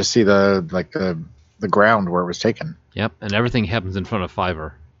see it. You just see the ground where it was taken. Yep, and everything happens in front of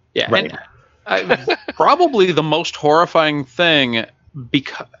Fiverr. Yeah, right. And probably the most horrifying thing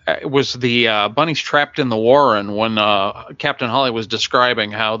was the bunnies trapped in the warren when Captain Holly was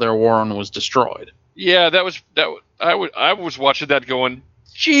describing how their warren was destroyed. Yeah, I was watching that going,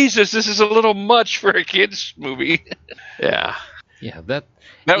 Jesus, this is a little much for a kids movie. Yeah. Yeah, that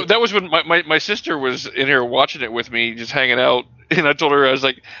was when my sister was in here watching it with me, just hanging out, And I told her, I was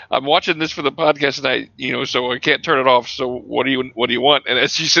like, I'm watching this for the podcast tonight, so I can't turn it off. So what do you want? And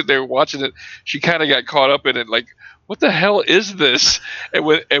as she's sitting there watching it, she kind of got caught up in it, like, what the hell is this? And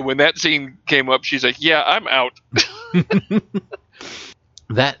when that scene came up, she's like, yeah, I'm out.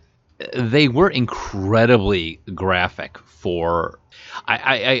 That they were incredibly graphic for.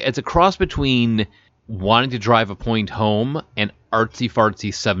 It's a cross between wanting to drive a point home and artsy fartsy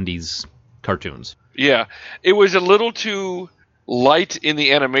 70s cartoons. Yeah, it was a little too light in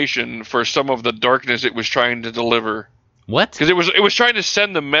the animation for some of the darkness it was trying to deliver. What? Because it was trying to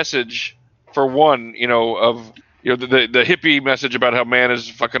send the message, for one, of the hippie message about how man is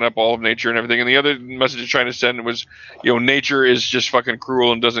fucking up all of nature and everything, and the other message it's trying to send was, nature is just fucking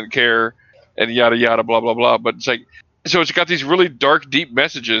cruel and doesn't care, and yada yada blah blah blah. But it's like, so it's got these really dark, deep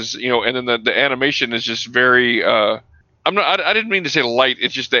messages, and then the animation is just very. I didn't mean to say light.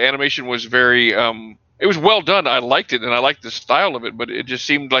 It's just the animation was very. It was well done. I liked it, and I liked the style of it. But it just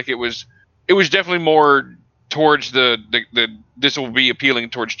seemed like it was definitely more towards the this will be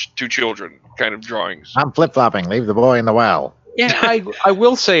appealing towards to children kind of drawings. I'm flip flopping. Leave the boy in the well. Yeah, I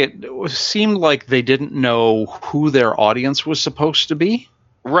will say it seemed like they didn't know who their audience was supposed to be.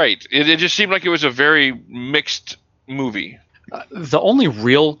 Right. It just seemed like it was a very mixed movie. The only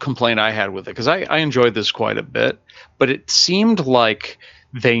real complaint I had with it, because I enjoyed this quite a bit, but it seemed like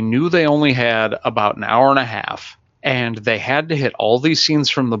they knew they only had about an hour and a half, and they had to hit all these scenes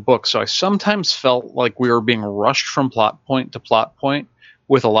from the book. So I sometimes felt like we were being rushed from plot point to plot point,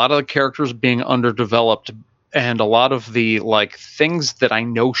 with a lot of the characters being underdeveloped and a lot of the things that I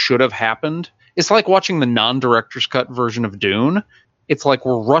know should have happened. It's like watching the non-director's cut version of Dune. It's like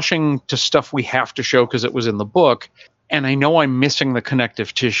we're rushing to stuff we have to show because it was in the book, and I know I'm missing the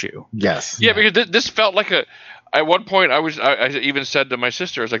connective tissue. Yes. Yeah, because this felt like at one point, I even said to my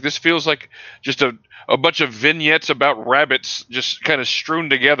sister, I was like, this feels like just a bunch of vignettes about rabbits just kind of strewn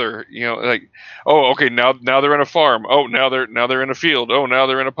together. Like, oh, okay, now they're in a farm. Oh, now they're in a field. Oh, now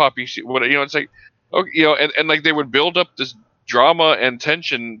they're in a poppy. It's like, okay, and like they would build up this drama and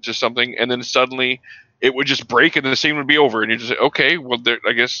tension to something, and then suddenly it would just break, and then the scene would be over, and you just say, okay, well,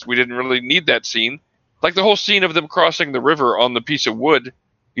 I guess we didn't really need that scene. Like the whole scene of them crossing the river on the piece of wood.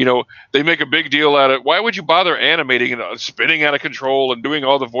 They make a big deal out of it. Why would you bother animating and spinning out of control and doing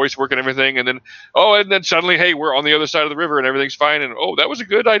all the voice work and everything? And then suddenly, hey, we're on the other side of the river and everything's fine. And that was a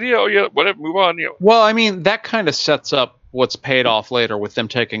good idea. Oh yeah, whatever, move on. Well, I mean, that kind of sets up what's paid off later with them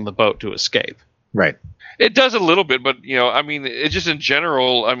taking the boat to escape. Right. It does a little bit, but I mean, it just in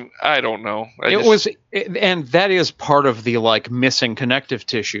general, I don't know. And that is part of the missing connective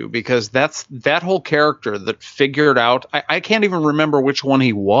tissue, because that's that whole character that figured out. I can't even remember which one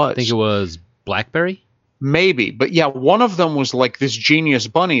he was. I think it was Blackberry. Maybe, but yeah, one of them was like this genius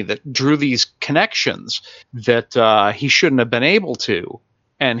bunny that drew these connections that he shouldn't have been able to.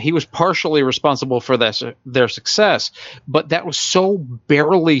 And he was partially responsible for their success, but that was so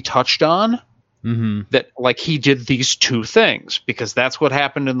barely touched on. Mm-hmm. That he did these two things because that's what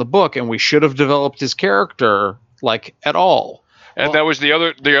happened in the book, and we should have developed his character at all. And that was the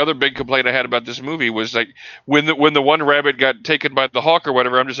other big complaint I had about this movie was like when the one rabbit got taken by the hawk or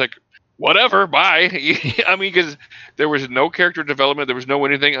whatever, I'm just like, whatever, bye. I mean, because there was no character development, there was no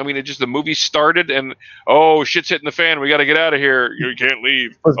anything. I mean, it just the movie started and shit's hitting the fan. We got to get out of here. You can't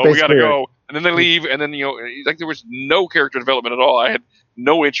leave. We got to go. And then they leave, and then there was no character development at all. I had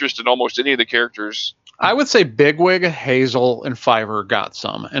no interest in almost any of the characters. I would say Bigwig, Hazel, and Fiverr got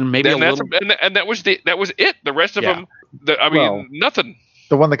some, and maybe and that was it. The rest of them, nothing.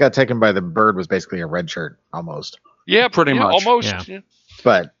 The one that got taken by the bird was basically a red shirt, almost. Yeah, pretty much, almost. Yeah.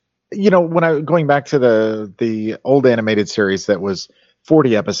 But when going back to the old animated series that was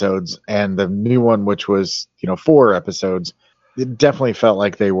 40 episodes, and the new one which was 4 episodes, it definitely felt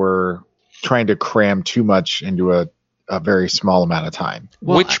like they were trying to cram too much into a very small amount of time.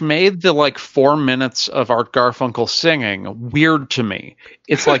 Which made the 4 minutes of Art Garfunkel singing weird to me.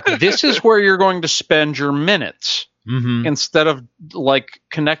 It's like, this is where you're going to spend your minutes, instead of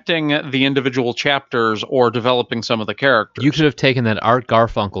connecting the individual chapters or developing some of the characters. You could have taken that Art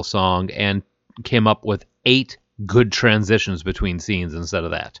Garfunkel song and came up with 8 good transitions between scenes instead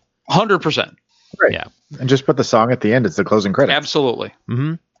of that. 100%. Right. Yeah. And just put the song at the end. It's the closing credits. Absolutely.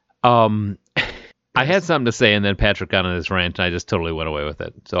 Mm-hmm. I had something to say, and then Patrick got on his rant, and I just totally went away with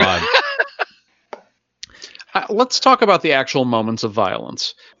it. So let's talk about the actual moments of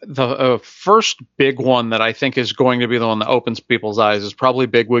violence. The first big one that I think is going to be the one that opens people's eyes is probably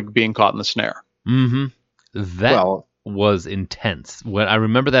Bigwig being caught in the snare. Mm-hmm. That was intense. I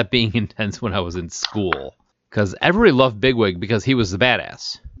remember that being intense when I was in school, because everybody loved Bigwig because he was the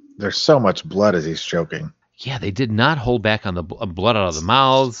badass. There's so much blood as he's choking. Yeah, they did not hold back on the blood out of the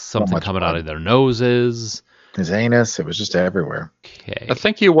mouths, something much coming blood. out of their noses. His anus, it was just everywhere. Okay. I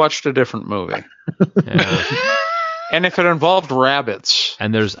think you watched a different movie. Yeah. And if it involved rabbits,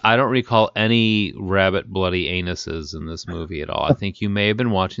 And I don't recall any rabbit bloody anuses in this movie at all. I think you may have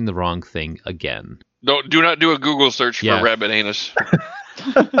been watching the wrong thing again. Do not do a Google search Yeah. for rabbit anus.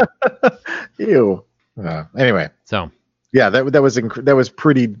 Ew. Anyway, So, yeah, that was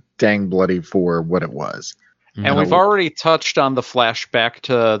pretty dang bloody for what it was. and we've already touched on the flashback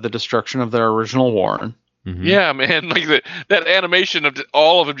to the destruction of their original Warren. mhm. Yeah, man, like that animation of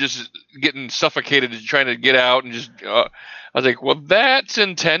all of them just getting suffocated and trying to get out, and just I was like, well, that's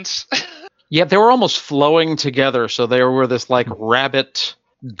intense. Yeah, they were almost flowing together, so they were this like rabbit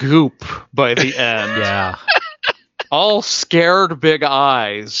goop by the end. Yeah. All scared big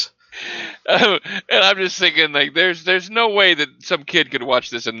eyes. And I'm just thinking, like, there's no way that some kid could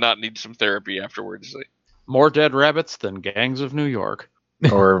watch this and not need some therapy afterwards. Like, More dead rabbits than gangs of New York.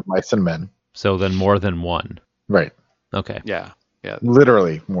 Or mice and men. So then more than one. Right. Okay. Yeah.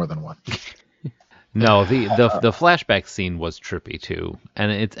 Literally more than one. No, the flashback scene was trippy too,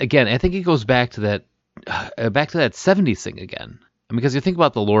 and it's again. I think it goes back to that 70s thing again. I mean, because you think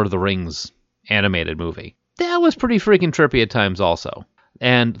about the Lord of the Rings animated movie, that was pretty freaking trippy at times also.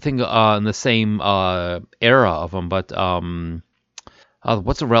 And think in the same era of them, but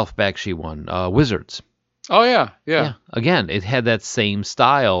what's the Ralph Bakshi one? Wizards. Oh yeah. Again, it had that same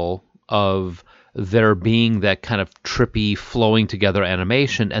style of there being that kind of trippy, flowing together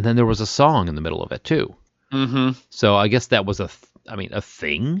animation, and then there was a song in the middle of it too. Mm-hmm. So I guess that was a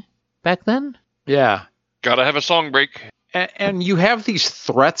thing back then. Yeah. gotta have a song break. And you have these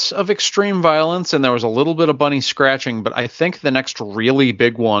threats of extreme violence, and there was a little bit of bunny scratching, but I think the next really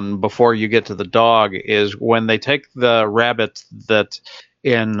big one before you get to the dog is when they take the rabbit that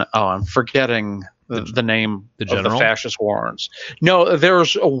I'm forgetting the name the of general? the fascist Warrens. No,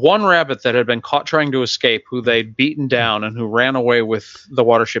 there's one rabbit that had been caught trying to escape, who they'd beaten down and who ran away with the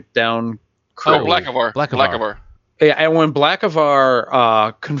Watership Down crew. Oh, Blackavar. Blackavar. Yeah, and when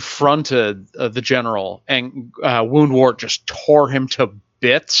Blackavar confronted the general and Woundwort just tore him to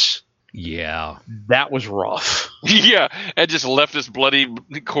bits, Yeah. that was rough. Yeah, and just left this bloody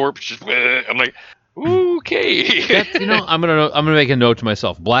corpse. Just, I'm like, okay. I'm gonna make a note to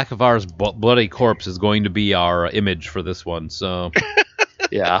myself. Blackavar's bloody corpse is going to be our image for this one. So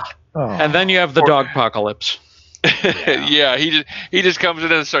Yeah. Oh. And then you have the dog apocalypse. Yeah, he just comes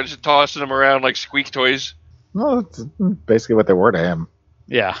in and starts tossing them around like squeak toys. Well, that's basically what they were to him.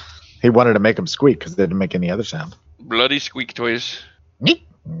 Yeah. He wanted to make them squeak because they didn't make any other sound. Bloody squeak toys. Neep,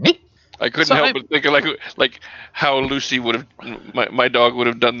 neep. I couldn't help but think of like how Lucy would have, my dog would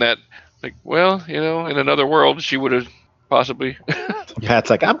have done that. Like, well, in another world, she would have possibly. Pat's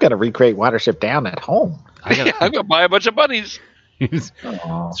like, I'm going to recreate Watership Down at home. I'm gonna buy a bunch of bunnies.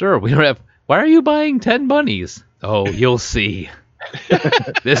 Aw. Sir, we don't have. Why are you buying 10 bunnies? Oh, you'll see.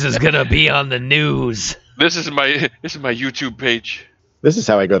 This is gonna be on the news. This is my YouTube page. This is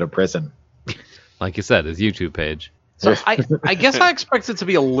how I go to prison. Like you said, his YouTube page. So I guess I expect it to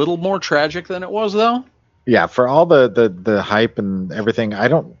be a little more tragic than it was, though. Yeah, for all the hype and everything, I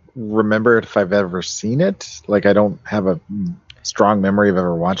don't remember if I've ever seen it. Like, I don't have a strong memory of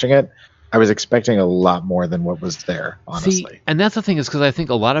ever watching it. I was expecting a lot more than what was there, honestly. See, and that's the thing is because I think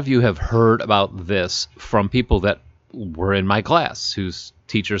a lot of you have heard about this from people that were in my class whose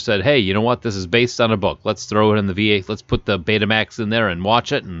teacher said, hey, you know what? This is based on a book. Let's throw it in the VA. Let's put the Betamax in there and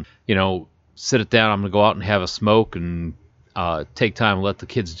watch it and, sit it down. I'm going to go out and have a smoke and take time and let the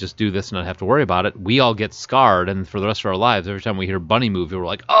kids just do this and not have to worry about it. We all get scarred, and for the rest of our lives, every time we hear Bunny movie, we're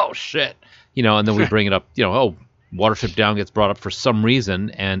like, oh, shit. And then we bring it up, Watership Down gets brought up for some reason,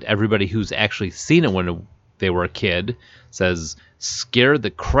 and everybody who's actually seen it when they were a kid says, scared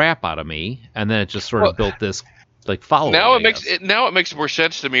the crap out of me, and then it just sort of built this following. Now it makes more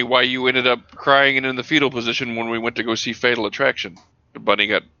sense to me why you ended up crying and in the fetal position when we went to go see Fatal Attraction. The bunny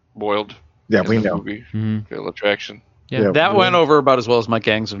got boiled. Yeah, we know. Movie, Fatal Attraction. Yeah. That went over about as well as my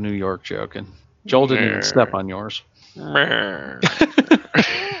Gangs of New York joke, and Joel didn't even step on yours.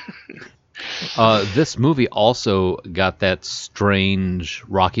 This movie also got that strange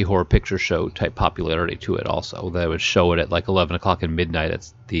Rocky Horror Picture Show type popularity to it also. They would show it at 11 o'clock at midnight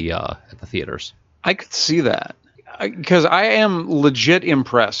at the theaters. I could see that. Because I am legit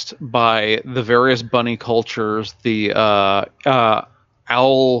impressed by the various bunny cultures, the owl.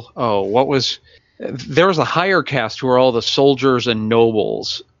 There was a higher caste who are all the soldiers and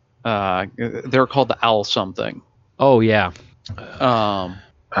nobles. They're called the owl something. Oh, yeah.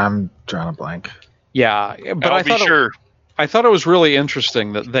 I'm drawing a blank. Yeah, but I I thought it was really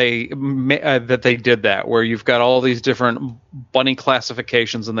interesting that they did that, where you've got all these different bunny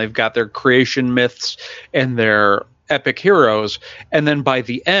classifications, and they've got their creation myths and their epic heroes, and then by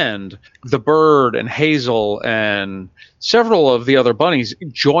the end, the Bird and Hazel and several of the other bunnies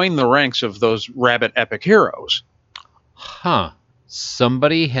join the ranks of those rabbit epic heroes. Huh.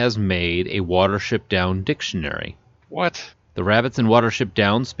 Somebody has made a Watership Down dictionary. What? The rabbits in Watership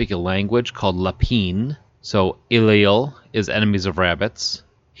Down speak a language called Lapine. So Iliel is enemies of rabbits.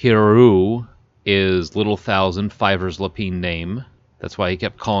 Hiru is Little Thousand, Fiverr's Lapine name. That's why he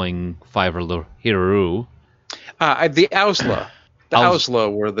kept calling Fiverr Hiru. The Ausla. The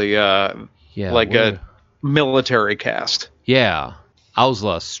Ausla were the a military caste. Yeah.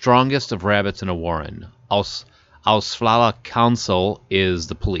 Ausla, strongest of rabbits in a warren. Ausflala Council is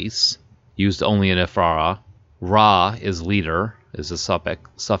the police, used only in Ifrara. Ra is leader, is a suffix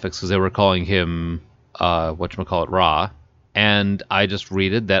because they were calling him, Ra. And I just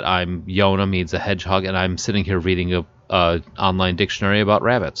read it that Yona means a hedgehog, and I'm sitting here reading a online dictionary about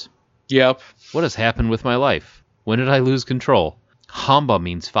rabbits. Yep. What has happened with my life? When did I lose control? Hamba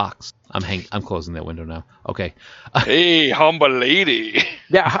means fox. I'm closing that window now. Okay. Hey, Hamba lady.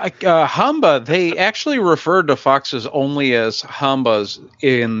 Yeah, Hamba, they actually referred to foxes only as Hambas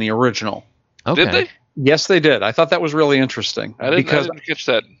in the original. Okay. Did they? Yes, they did. I thought that was really interesting. I didn't catch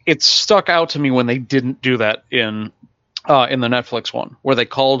that. It stuck out to me when they didn't do that in the Netflix one, where they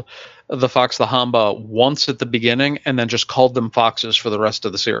called the fox the Hamba once at the beginning and then just called them foxes for the rest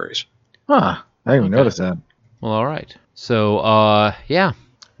of the series. Huh. I didn't even notice that. Well, all right. So,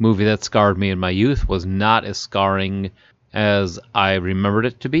 movie that scarred me in my youth was not as scarring as I remembered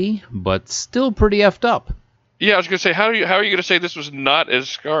it to be, but still pretty effed up. Yeah, I was going to say, how are you going to say this was not as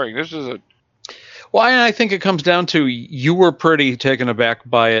scarring? This is a... Well, I think it comes down to you were pretty taken aback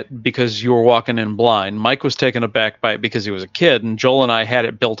by it because you were walking in blind. Mike was taken aback by it because he was a kid, and Joel and I had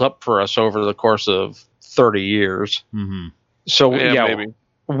it built up for us over the course of 30 years. Mm-hmm. So, maybe.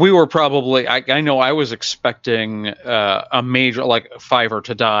 We were probably, I know I was expecting a major, like Fiverr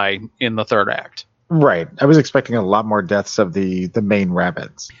to die in the third act. Right. I was expecting a lot more deaths of the main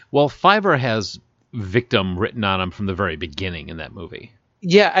rabbits. Well, Fiverr has victim written on him from the very beginning in that movie.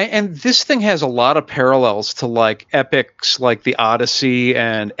 Yeah, and this thing has a lot of parallels to like epics like the Odyssey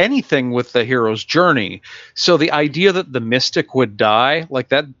and anything with the hero's journey. So the idea that the mystic would die, like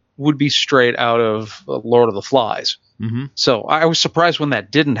that would be straight out of Lord of the Flies. Mm-hmm. So I was surprised when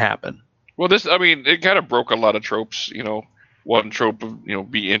that didn't happen. Well, it kind of broke a lot of tropes. One trope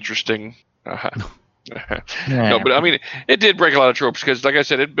of, be interesting. No, but it did break a lot of tropes because, like I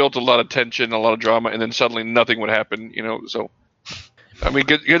said, it built a lot of tension, a lot of drama, and then suddenly nothing would happen. So,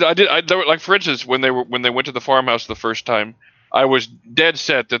 like for instance, when they went to the farmhouse the first time, I was dead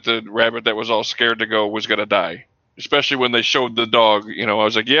set that the rabbit that was all scared to go was going to die. Especially when they showed the dog. I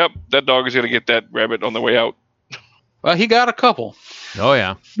was like, yep, that dog is going to get that rabbit on the way out. Well, he got a couple. Oh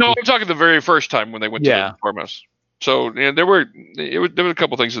yeah. No, I'm talking the very first time when they went to the farmhouse. So there were a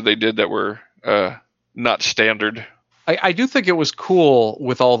couple things that they did that were not standard. I do think it was cool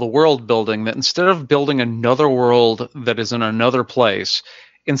with all the world building that instead of building another world that is in another place,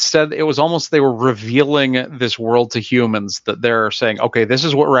 instead it was almost they were revealing this world to humans that they're saying, okay, this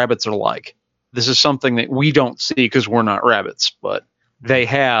is what rabbits are like. This is something that we don't see because we're not rabbits, but they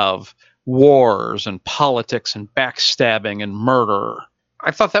have wars and politics and backstabbing and murder.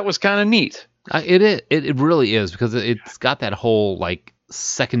 I thought that was kind of neat. It really is because it's got that whole like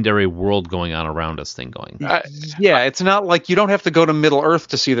secondary world going on around us thing going. It's not like you don't have to go to Middle Earth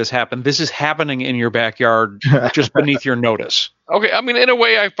to see this happen. This is happening in your backyard, just beneath your notice. Okay, in a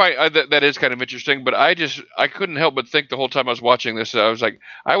way, I find that is kind of interesting, but I couldn't help but think the whole time I was watching this, I was like,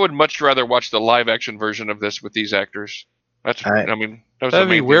 I would much rather watch the live action version of this with these actors. That'd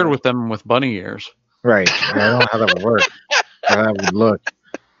be weird with them with bunny ears. Right. I don't know how that would work. How that would look.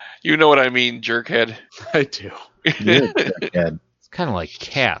 You know what I mean, jerkhead. I do. Jerkhead. It's kind of like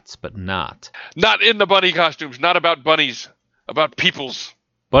cats, but not. Not in the bunny costumes. Not about bunnies. About peoples.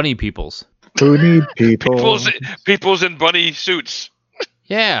 Bunny peoples. Who need people? Peoples in bunny suits.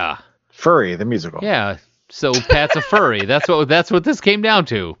 Yeah. Furry, the musical. Yeah. So Pat's a furry. That's what this came down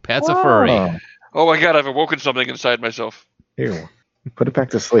to. Pat's a furry. Oh my God! I've awoken something inside myself. Ew. Put it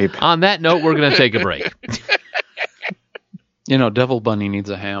back to sleep. On that note, we're going to take a break. Devil Bunny needs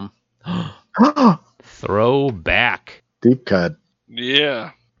a ham. Throwback. Deep cut.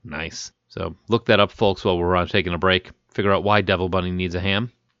 Yeah. Nice. So look that up, folks, while we're taking a break. Figure out why Devil Bunny needs a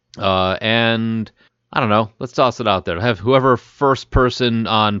ham. And I don't know. Let's toss it out there. Have whoever first person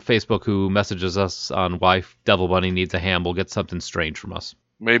on Facebook who messages us on why Devil Bunny needs a ham will get something strange from us.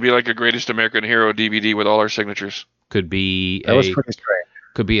 Maybe like a Greatest American Hero DVD with all our signatures. Could be That was pretty strange.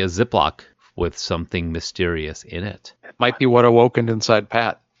 could be a Ziploc with something mysterious in it. Might be what awakened inside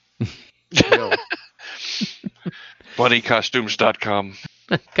Pat. BunnyCostumes.com.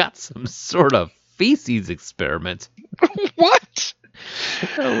 Got some sort of feces experiment. What?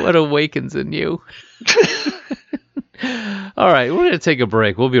 What awakens in you? All right, we're going to take a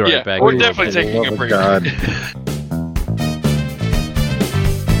break. We'll be right back. We're definitely taking a break. God.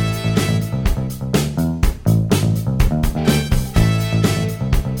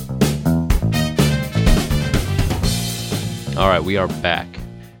 All right, we are back.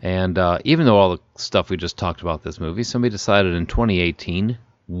 And even though all the stuff we just talked about this movie, somebody decided in 2018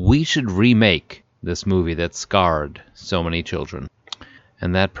 we should remake this movie that scarred so many children.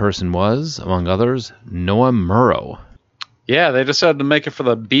 And that person was, among others, Noah Murrow. Yeah, they decided to make it for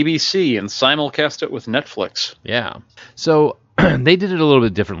the BBC and simulcast it with Netflix. Yeah. So they did it a little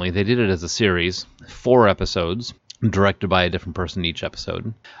bit differently. They did it as a series, 4 episodes, directed by a different person each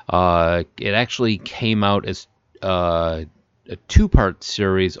episode. It actually came out as a 2-part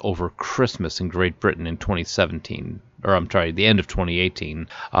series over Christmas in Great Britain in 2017. Or, I'm sorry, the end of 2018.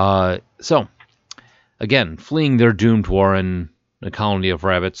 So, again, fleeing their doomed warren, a colony of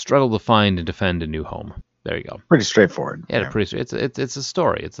rabbits struggle to find and defend a new home. There you go. Pretty straightforward. Yeah, it's a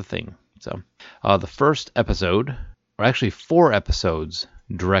story. It's a thing. So, the first episode, or actually 4 episodes,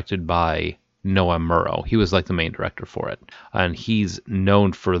 directed by Noah Murrow. He was like the main director for it. And he's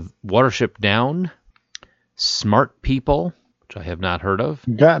known for Watership Down, Smart People, which I have not heard of.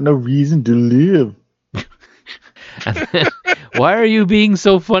 Got no reason to live. Why are you being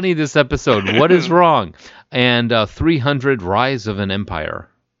so funny this episode? What is wrong? And 300 Rise of an Empire.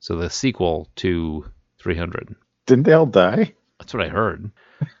 So the sequel to 300. Didn't they all die? That's what I heard.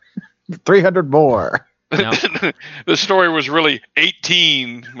 300 more. Now, The story was really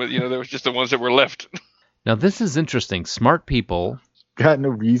 18, but there was just the ones that were left. now this is interesting. Smart People, Got no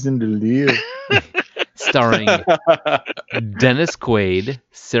reason to live. starring Dennis Quaid,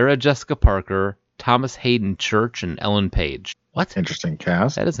 Sarah Jessica Parker, Thomas Hayden Church, and Ellen Page. What? Interesting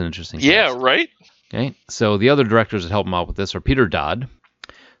cast. That is an interesting Yeah, cast. right? Okay, so the other directors that help him out with this are Peter Dodd,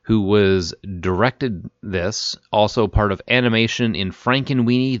 who was directed this, also part of animation in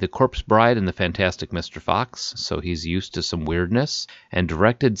Frankenweenie, The Corpse Bride, and The Fantastic Mr. Fox, so he's used to some weirdness, and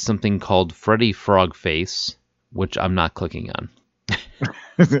directed something called Freddy Frogface, which I'm not clicking on.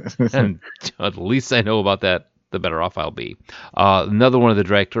 And the least I know about that, the better off I'll be. Another one of the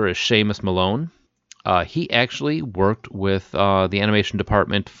director is Seamus Malone. He actually worked with the animation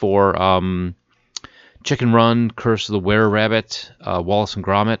department for Chicken Run, Curse of the Were-Rabbit, Wallace and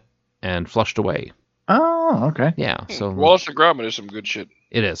Gromit, and Flushed Away. Oh, okay. Yeah, so Wallace and Gromit is some good shit.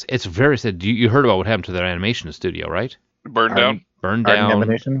 it is. It's very sad. You heard about what happened to their animation studio, right? Burned down. Burned Art down.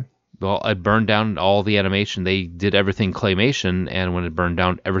 animation. Well, it burned down all the animation. They did everything claymation, and when it burned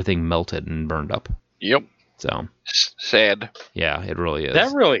down, everything melted and burned up. Yep. So, Sad. yeah, it really is.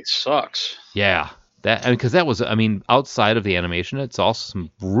 That really sucks. Yeah, because that was, outside of the animation, it's also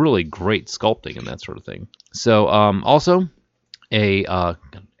some really great sculpting and that sort of thing. So, also,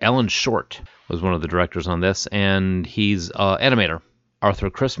 Alan Short was one of the directors on this, and he's animator.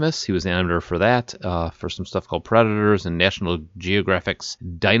 Arthur Christmas, he was the animator for that, for some stuff called Predators and National Geographic's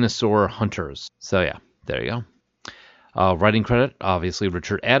Dinosaur Hunters. So yeah, there you go. Writing credit, obviously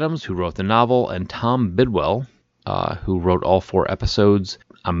Richard Adams, who wrote the novel, and Tom Bidwell, who wrote all 4 episodes.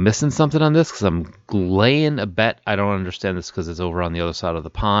 I'm missing something on this because I'm laying a bet. I don't understand this because it's over on the other side of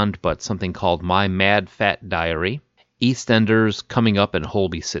the pond, but something called My Mad Fat Diary, EastEnders, Coming Up, in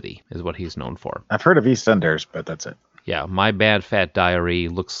Holby City is what he's known for. I've heard of EastEnders, but that's it. Yeah, My Bad Fat Diary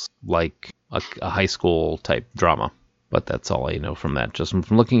looks like a high school type drama, but that's all I know from that, just from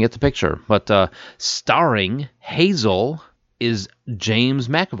looking at the picture. But starring Hazel is James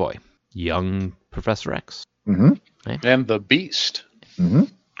McAvoy, young Professor X. Mm-hmm. And the Beast. Mm-hmm. And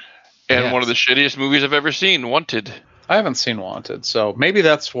Yes. one of the shittiest movies I've ever seen, Wanted. I haven't seen Wanted, so maybe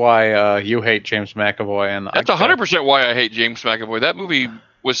that's why you hate James McAvoy. And That's 100% why I hate James McAvoy. That movie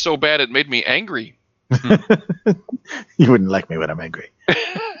was so bad it made me angry. You wouldn't like me when I'm angry.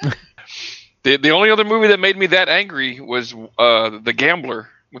 The only other movie that made me that angry was The Gambler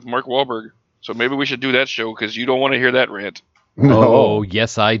with Mark Wahlberg. So maybe we should do that show because you don't want to hear that rant. Oh,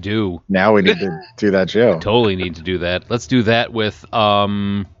 yes, I do. Now we need to do that show. Totally need to do that. Let's do that with,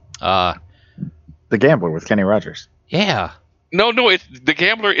 The Gambler with Kenny Rogers. yeah, No, The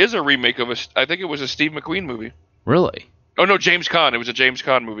Gambler is a remake of I think it was a Steve McQueen movie. really. Oh, no, James Caan. It was a James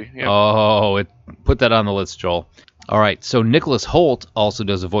Caan movie. Yeah. Oh, put that on the list, Joel. All right, so Nicholas Hoult also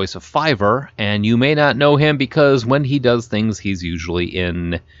does a voice of Fiverr, and you may not know him because when he does things, he's usually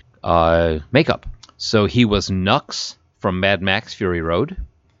in makeup. So he was Nux from Mad Max Fury Road.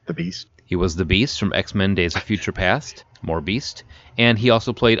 The Beast. He was the Beast from X-Men Days of Future Past. More Beast. And he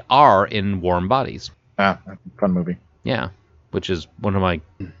also played R in Warm Bodies. Fun movie. Yeah, which is one of my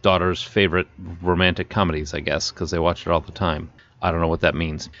daughter's favorite romantic comedies, I guess, because they watch it all the time. I don't know what that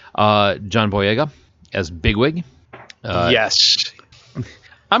means. John Boyega as Bigwig. Yes.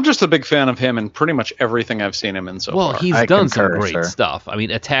 I'm just a big fan of him in pretty much everything I've seen him in so far. Well, he's I done some concur, great sir. stuff. I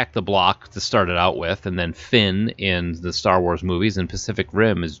mean, Attack the Block to start it out with, and then Finn in the Star Wars movies, and Pacific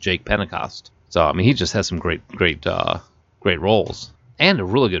Rim is Jake Pentecost. So, I mean, he just has some great roles. And a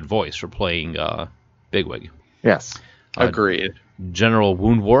really good voice for playing Bigwig. Yes. Agreed. General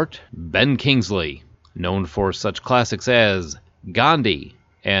Woundwort, Ben Kingsley, known for such classics as Gandhi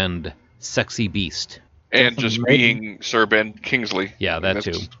and Sexy Beast. And just being Sir Ben Kingsley. Yeah, that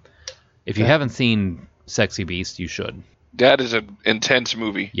That's- too. If you haven't seen Sexy Beast, you should. That is an intense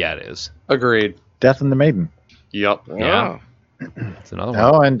movie. Yeah, it is. Agreed. Death and the Maiden. Yep. Yeah. That's another one.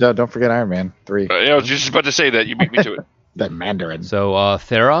 Oh, and don't forget Iron Man 3. I was just about to say that. You beat me to it. That Mandarin. So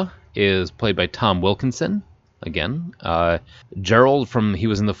Thera is played by Tom Wilkinson. Again. Gerald he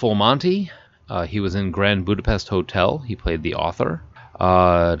was in The Full Monty. He was in Grand Budapest Hotel. He played the author.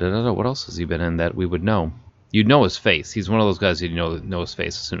 What else has he been in that we would know? You'd know his face. He's one of those guys you'd know his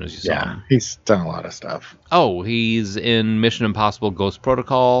face as soon as you saw him. He's done a lot of stuff. Oh, he's in Mission Impossible Ghost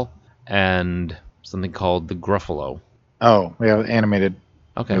Protocol and something called The Gruffalo. Oh, we have an animated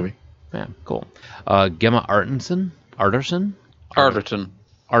Okay. movie. Yeah, cool. Gemma Arterton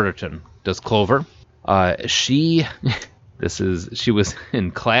does Clover. She was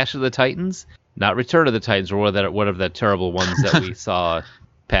in Clash of the Titans, not Return of the Titans, or whatever that terrible ones that we saw,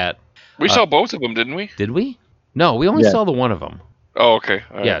 Pat. We saw both of them, didn't we? Did we? No, we only Yeah. saw the one of them. Oh, okay.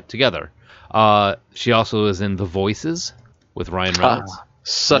 All right. Yeah, together. She also is in The Voices with Ryan Reynolds.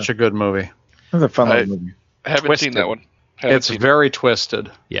 Such a good movie. It was a fun I- little movie. I haven't Twisted. seen that one. Haven't It's seen it. very twisted.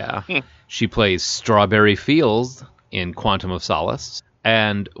 Yeah. She plays Strawberry Fields in Quantum of Solace.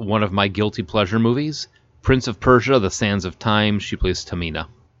 And one of my guilty pleasure movies, Prince of Persia, The Sands of Time, she plays Tamina.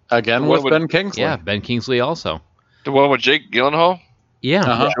 Again What with would- Ben Kingsley. Yeah, Ben Kingsley also. The one with Jake Gyllenhaal? Yeah.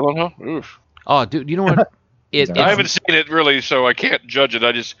 Uh-huh. Gyllenhaal? Oof. Oh, dude, you know what? I haven't seen it really, so I can't judge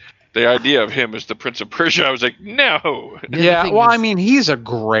it. The idea of him as the Prince of Persia, I was like, no. Yeah, well, I mean, he's a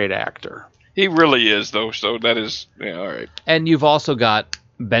great actor. He really is, though, so that is, yeah, all right. And you've also got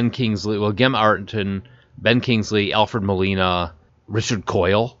Ben Kingsley, Gemma Arterton, Ben Kingsley, Alfred Molina, Richard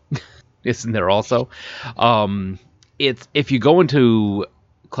Coyle is in there also. If you go into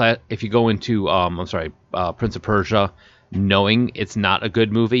Prince of Persia, knowing it's not a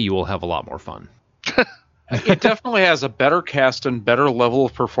good movie, you will have a lot more fun. It definitely has a better cast and better level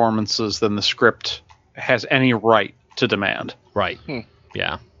of performances than the script has any right to demand. Right.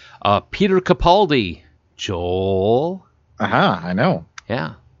 Yeah. Peter Capaldi, Joel. I know.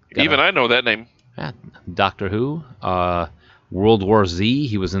 Yeah. Even I know that name. Yeah. Doctor Who. World War Z,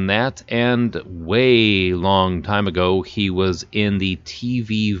 he was in that. And way long time ago, he was in the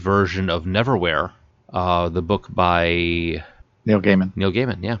TV version of Neverwhere, the book by Neil Gaiman. Neil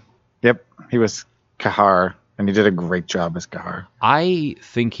Gaiman, yeah. Yep. He was Kahar, and he did a great job as Kahar. I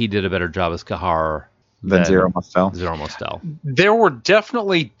think he did a better job as Kahar Than Zero Mostel. Zero Mostel. There were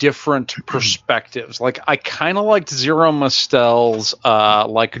definitely different perspectives. Like, I kind of liked Zero Mostel's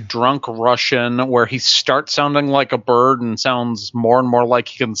like drunk Russian, where he starts sounding like a bird and sounds more and more like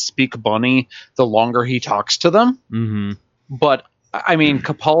he can speak bunny the longer he talks to them. Mm-hmm. But I mean,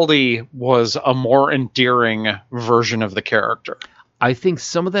 Capaldi was a more endearing version of the character. I think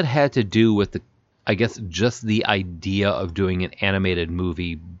some of that had to do with just the idea of doing an animated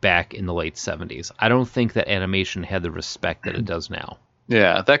movie back in the late 70s. I don't think that animation had the respect that it does now.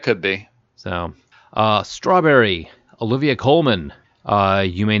 Yeah, that could be. So, Strawberry, Olivia Colman.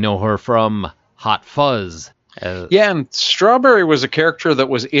 You may know her from Hot Fuzz. Yeah, and Strawberry was a character that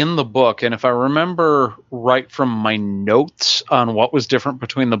was in the book, and if I remember right from my notes on what was different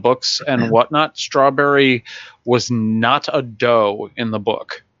between the books and whatnot, Strawberry was not a doe in the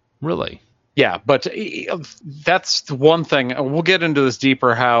book. Really? Yeah, but that's the one thing. We'll get into this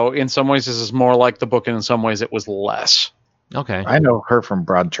deeper, how in some ways this is more like the book and in some ways it was less. Okay. I know her from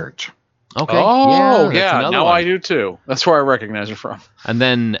Broadchurch. Okay. Oh, that's yeah, another now one. I do too. That's where I recognize her from. And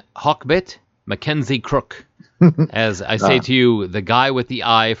then Hawkbit, Mackenzie Crook. As I say to you, the guy with the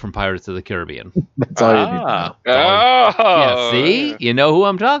eye from Pirates of the Caribbean. That's all you need to know. Oh, Yeah, see? You know who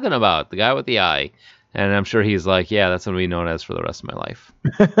I'm talking about. The guy with the eye. And I'm sure he's like, yeah, that's what I'm known as for the rest of my life.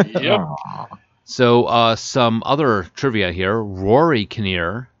 Yep. So some other trivia here. Rory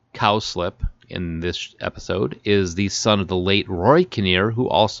Kinnear, Cowslip in this episode is the son of the late Roy Kinnear, who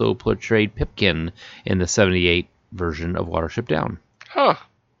also portrayed Pipkin in the 78 version of Watership Down. Huh.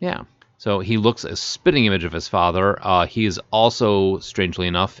 Yeah. So he looks a spitting image of his father. He is also, strangely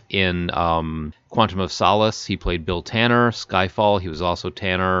enough, in Quantum of Solace. He played Bill Tanner. Skyfall, he was also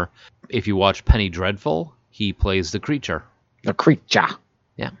Tanner. If you watch Penny Dreadful, he plays the creature. The creature.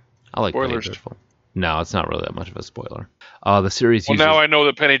 Yeah. I like Spoilers. Penny Dreadful. No, it's not really that much of a spoiler. The series Well, uses... now I know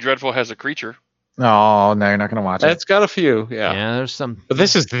that Penny Dreadful has a creature. Oh, no, you're not going to watch it. It's got a few, yeah. Yeah, there's some... But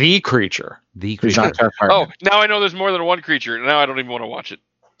this is the creature. The He's creature. not Jeff Oh, Hartman. now I know there's more than one creature. Now I don't even want to watch it.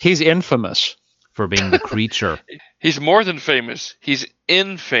 He's infamous. For being the creature. He's more than famous. He's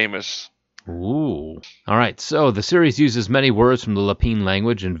infamous. Ooh. All right, so the series uses many words from the Lapine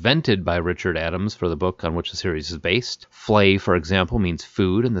language invented by Richard Adams for the book on which the series is based. Flay, for example, means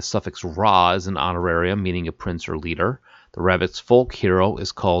food, and the suffix ra is an honorarium meaning a prince or leader. The rabbit's folk hero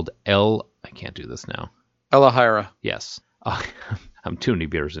is called I can't do this now. Elahira. Yes. I'm too many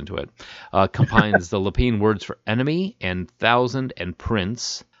beers into it. Combines the Lapine words for enemy and thousand and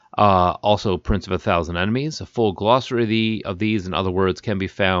prince. Also, Prince of a Thousand Enemies. A full glossary of these and other words can be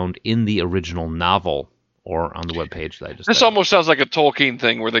found in the original novel or on the webpage that I just... This almost sounds like a Tolkien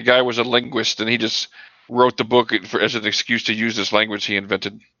thing where the guy was a linguist and he just wrote the book as an excuse to use this language he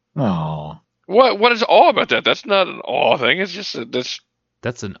invented. Oh. What is awe about that? That's not an awe thing. It's just this.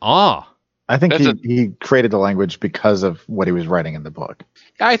 That's an awe. I think That's he created the language because of what he was writing in the book.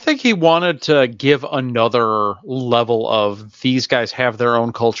 I think he wanted to give another level of these guys have their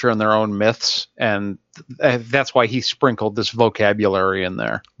own culture and their own myths, and that's why he sprinkled this vocabulary in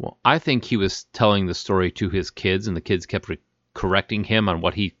there. Well, I think he was telling the story to his kids, and the kids kept correcting him on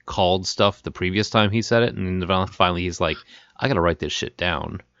what he called stuff the previous time he said it, and then finally he's like, I gotta write this shit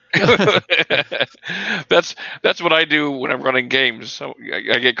down. That's what I do when I'm running games. So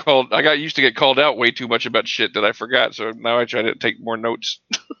I get called. I got used to get called out way too much about shit that I forgot. So now I try to take more notes.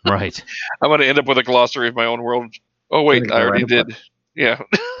 Right. I'm going to end up with a glossary of my own world. Oh wait, I already did. Yeah.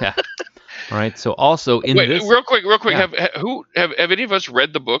 Yeah. All right. So also in this, real quick. Yeah. Have any of us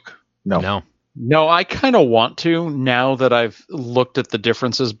read the book? no. No, I kind of want to now that I've looked at the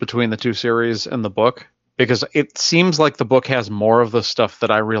differences between the two series and the book, because it seems like the book has more of the stuff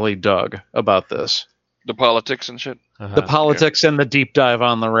that I really dug about this. The politics and shit. The politics and the deep dive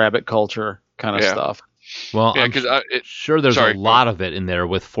on the rabbit culture kind of Yeah. stuff. Well, Yeah, I'm 'cause sure there's sorry, a lot of it in there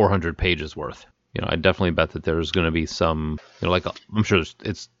with 400 pages worth. You know, I definitely bet that there's going to be some, I'm sure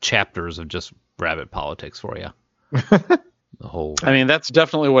it's chapters of just rabbit politics for you. The whole. I mean, that's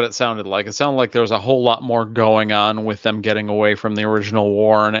definitely what it sounded like. It sounded like there was a whole lot more going on with them getting away from the original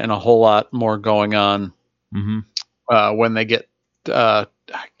war, and a whole lot more going on when they get. I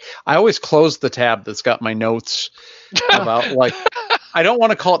always close the tab that's got my notes about, like, I don't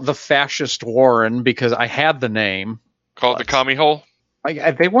want to call it the fascist Warren because I had the name. Call it the commie hole.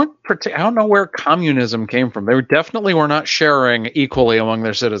 They weren't. I don't know where communism came from. They definitely were not sharing equally among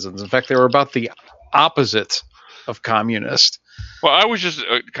their citizens. In fact, they were about the opposite of communist. Well, I was just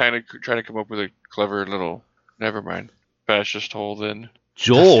kind of trying to come up with a clever little. Never mind. Fascist hole then.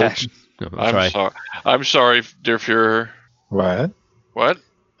 Joel. I'm sorry, dear Führer. What? What?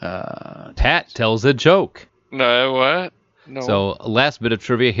 Pat tells a joke. No, what? No. So, last bit of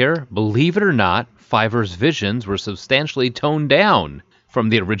trivia here. Believe it or not, Fiverr's visions were substantially toned down from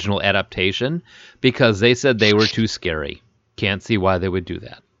the original adaptation because they said they were too scary. Can't see why they would do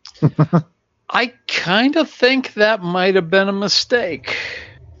that. I kind of think that might have been a mistake.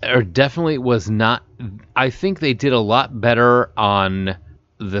 Or definitely was not. I think they did a lot better on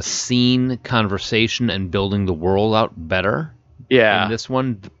the scene conversation and building the world out better in this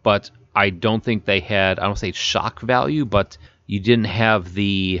one, but I don't think they had, I don't say shock value, but you didn't have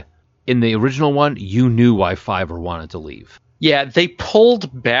in the original one, you knew why Fiverr wanted to leave. Yeah, they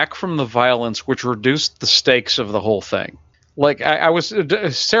pulled back from the violence, which reduced the stakes of the whole thing. Like,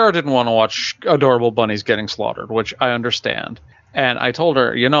 Sarah didn't want to watch adorable bunnies getting slaughtered, which I understand. And I told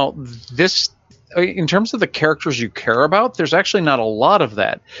her, this, in terms of the characters you care about, there's actually not a lot of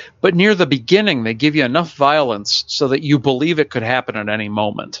that. But near the beginning, they give you enough violence so that you believe it could happen at any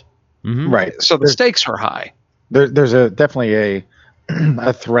moment. Mm-hmm. Right. So the stakes are high. There's definitely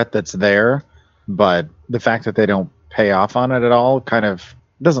a threat that's there, but the fact that they don't pay off on it at all kind of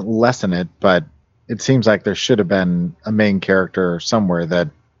doesn't lessen it, but it seems like there should have been a main character somewhere that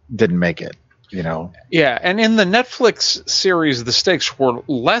didn't make it, Yeah, and in the Netflix series, the stakes were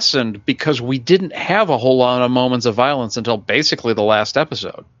lessened because we didn't have a whole lot of moments of violence until basically the last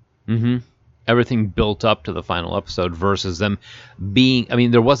episode. Mm-hmm. Everything built up to the final episode versus them being,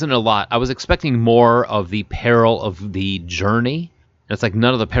 there wasn't a lot. I was expecting more of the peril of the journey And it's like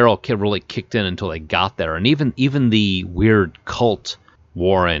none of the peril really kicked in until they got there. And even the weird cult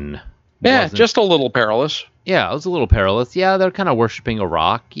Warren. Yeah, just a little perilous. Yeah, it was a little perilous. Yeah, they're kind of worshiping a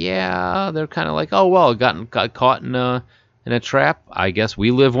rock. Yeah, they're kind of like, oh, well, got caught in a trap. I guess we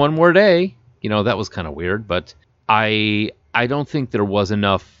live one more day. That was kind of weird. But I don't think there was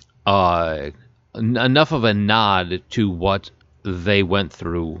enough of a nod to what they went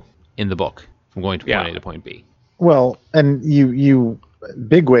through in the book from going to point A to point B. Well, and you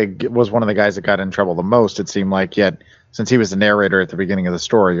Bigwig was one of the guys that got in trouble the most, it seemed like, yet since he was the narrator at the beginning of the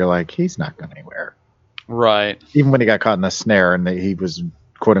story, you're like, he's not going anywhere. Right. Even when he got caught in the snare and he was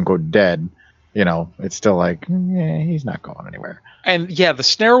quote unquote dead, it's still like, he's not going anywhere. And yeah, the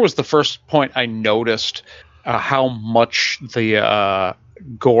snare was the first point I noticed how much the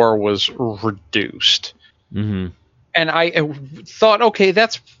gore was reduced. Mm-hmm. And I thought, okay,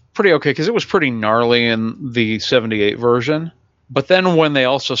 that's pretty okay, because it was pretty gnarly in the 78 version. But then when they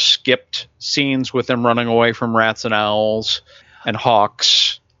also skipped scenes with them running away from rats and owls and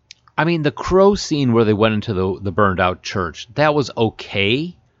hawks. I mean, the crow scene where they went into the burned out church, that was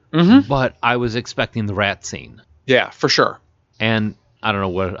okay. Mm-hmm. But I was expecting the rat scene. Yeah, for sure. And I don't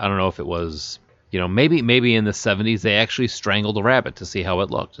know if it was, maybe in the 70s they actually strangled a rabbit to see how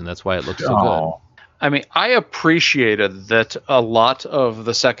it looked, and that's why it looked so good. I mean, I appreciated that a lot of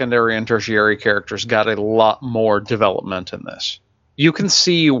the secondary and tertiary characters got a lot more development in this. You can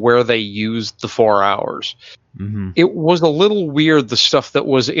see where they used the 4 hours. Mm-hmm. It was a little weird, the stuff that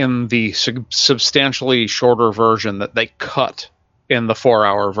was in the substantially shorter version that they cut in the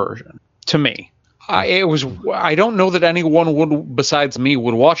 4-hour version, to me. I don't know that anyone besides me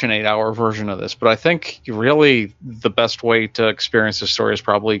would watch an 8-hour version of this, but I think really the best way to experience the story is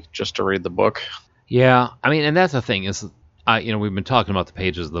probably just to read the book. Yeah, I mean, and that's the thing is, we've been talking about the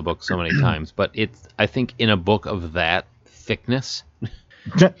pages of the book so many times, but I think in a book of that thickness,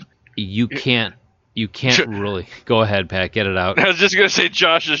 you can't really go ahead, Pat, get it out. I was just gonna say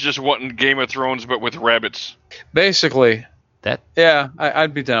Josh is just wanting Game of Thrones, but with rabbits. Basically, yeah,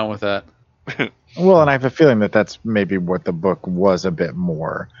 I'd be down with that. Well, and I have a feeling that that's maybe what the book was a bit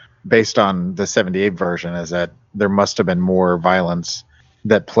more, based on the 78 version, is that there must have been more violence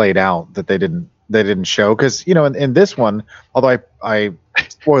that played out that they didn't show, because in this one, although I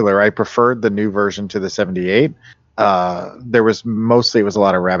spoiler, I preferred the new version to the 78. There was mostly, it was a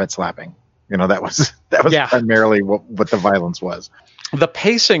lot of rabbit slapping. That was primarily what the violence was. The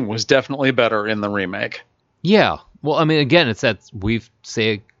pacing was definitely better in the remake. Yeah, well, I mean, again, it's that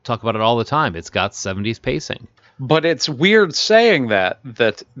talk about it all the time. It's got 70s pacing. But it's weird saying that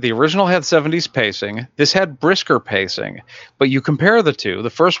the original had 70s pacing, this had brisker pacing, but you compare the two. The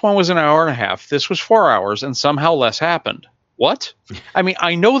first one was an hour and a half, this was 4 hours, and somehow less happened. What? I mean,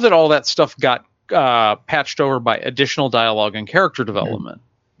 I know that all that stuff got patched over by additional dialogue and character development,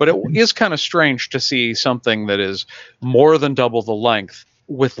 but it is kind of strange to see something that is more than double the length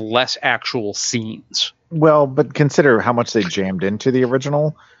with less actual scenes. Well, but consider how much they jammed into the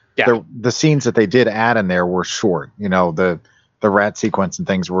original. Yeah. The scenes that they did add in there were short. The rat sequence and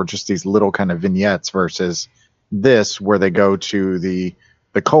things were just these little kind of vignettes versus this, where they go to the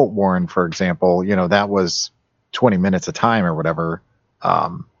cult Warren, for example. That was 20 minutes a time or whatever.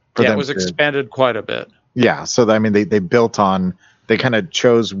 It was expanded quite a bit. Yeah, so I mean, they built on. They kind of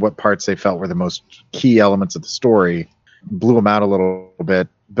chose what parts they felt were the most key elements of the story, blew them out a little bit,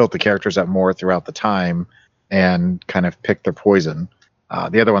 built the characters up more throughout the time, and kind of picked their poison.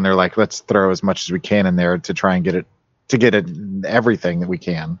 The other one, they're like, let's throw as much as we can in there to try and get it everything that we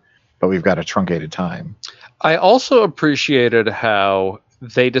can, but we've got a truncated time. I also appreciated how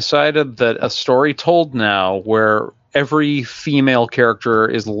they decided that a story told now where every female character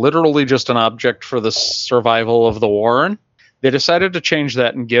is literally just an object for the survival of the Warren. They decided to change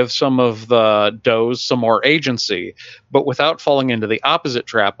that and give some of the does some more agency, but without falling into the opposite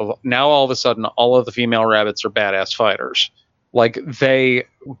trap of now all of a sudden all of the female rabbits are badass fighters. Like, they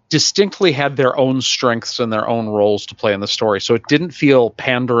distinctly had their own strengths and their own roles to play in the story, so it didn't feel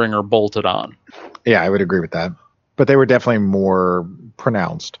pandering or bolted on. Yeah, I would agree with that. But they were definitely more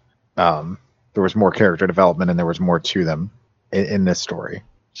pronounced. There was more character development, and there was more to them in this story.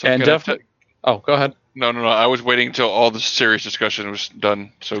 So and definitely. Oh, go ahead. No. I was waiting until all the serious discussion was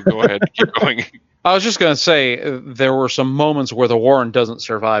done. So go ahead, keep going. I was just going to say there were some moments where the Warren doesn't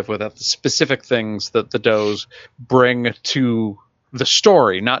survive without the specific things that the does bring to the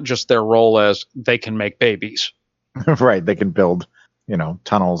story, not just their role as they can make babies. Right, they can build,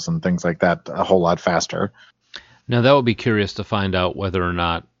 tunnels and things like that a whole lot faster. Now, that would be curious to find out whether or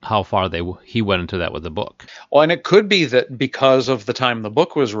not how far he went into that with the book. Well, and it could be that because of the time the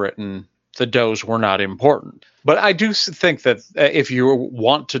book was written, the does were not important. But I do think that if you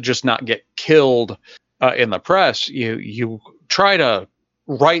want to just not get killed in the press, you try to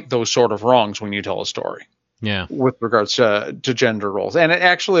right those sort of wrongs when you tell a story. Yeah. With regards to gender roles. And it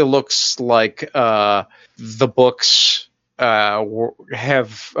actually looks like the books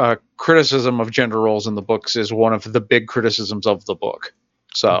have criticism of gender roles in the books is one of the big criticisms of the book.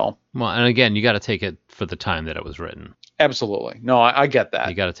 So, well, and again, you got to take it for the time that it was written. Absolutely. No, I get that.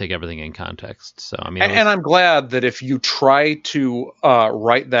 You got to take everything in context. So, I mean, and I'm glad that if you try to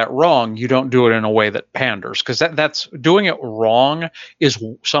right that wrong, you don't do it in a way that panders, because that's doing it wrong is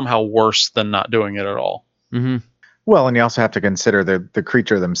somehow worse than not doing it at all. Mm-hmm. Well, and you also have to consider the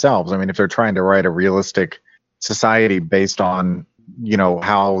creature themselves. I mean, if they're trying to write a realistic society based on,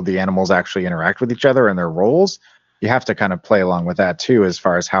 how the animals actually interact with each other and their roles, you have to kind of play along with that too, as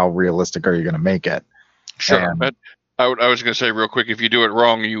far as how realistic are you going to make it. Sure. But I was going to say real quick, if you do it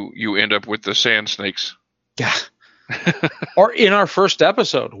wrong, you end up with the sand snakes. Yeah. Or in our first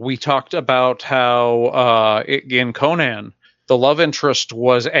episode, we talked about how in Conan, the love interest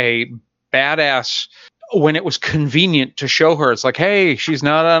was a badass when it was convenient to show her. It's like, hey, she's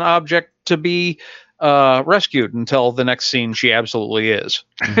not an object to be rescued, until the next scene she absolutely is.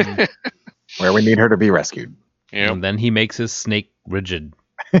 Mm-hmm. Where we need her to be rescued. Yep. And then he makes his snake rigid.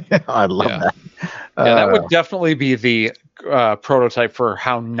 I love that. Yeah, that would definitely be the prototype for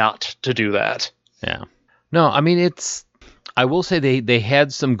how not to do that. Yeah. No, I mean, I will say they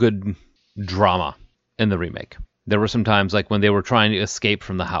had some good drama in the remake. There were some times, like when they were trying to escape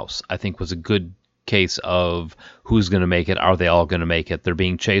from the house, I think was a good case of who's going to make it. Are they all going to make it? They're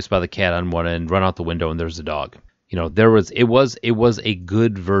being chased by the cat on one end, run out the window, and there's a dog. It was a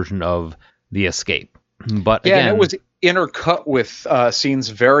good version of the escape. But yeah, again, and it was intercut with scenes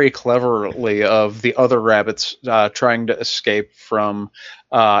very cleverly of the other rabbits trying to escape from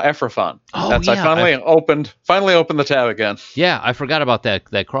Ephraphon. Oh, I yeah, finally opened the tab again. Yeah, I forgot about that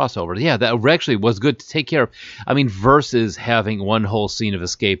crossover. Yeah, that actually was good to take care of. I mean, versus having one whole scene of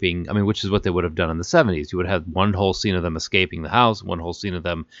escaping, I mean, which is what they would have done in the 70s. You would have one whole scene of them escaping the house, one whole scene of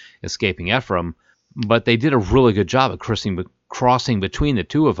them escaping Ephraim. But they did a really good job of crossing between the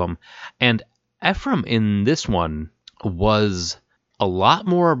two of them. And Ephraim in this one was a lot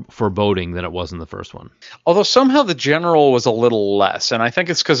more foreboding than it was in the first one. Although somehow the general was a little less, and I think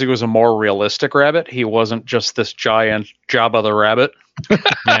it's because he was a more realistic rabbit. He wasn't just this giant Jabba the Rabbit.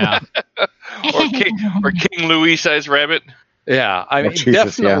 Yeah. or King Louis size rabbit. Yeah, I mean,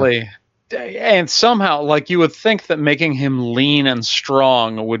 Jesus, definitely. Yeah. And somehow, like, you would think that making him lean and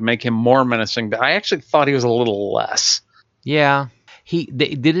strong would make him more menacing, but I actually thought he was a little less. Yeah.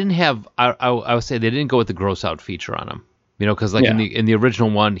 They didn't have. I would say they didn't go with the gross out feature on him, because like in the original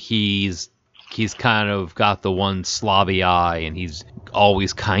one, he's kind of got the one slobby eye, and he's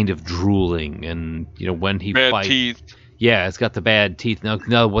always kind of drooling, and when he bad fights, teeth. Yeah, it's got the bad teeth.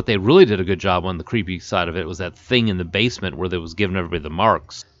 Now, what they really did a good job on the creepy side of it was that thing in the basement where they was giving everybody the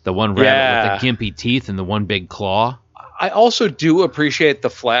marks, the one rabbit with the gimpy teeth and the one big claw. I also do appreciate the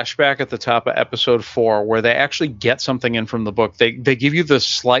flashback at the top of episode 4 where they actually get something in from the book. They give you the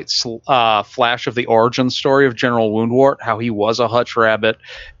slight flash of the origin story of General Woundwort, how he was a hutch rabbit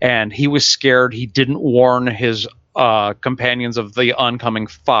and he was scared. He didn't warn his companions of the oncoming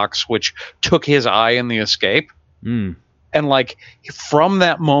fox, which took his eye in the escape. Mm. And like from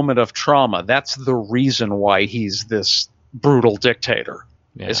that moment of trauma, that's the reason why he's this brutal dictator.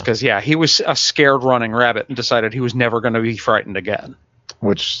 Yeah. It's because, he was a scared running rabbit and decided he was never going to be frightened again.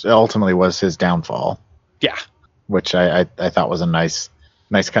 Which ultimately was his downfall. Yeah. Which I thought was a nice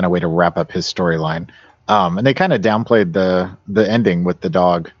kind of way to wrap up his storyline. And they kind of downplayed the ending with the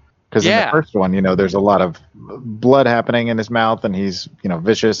dog. Because in the first one, there's a lot of blood happening in his mouth and he's,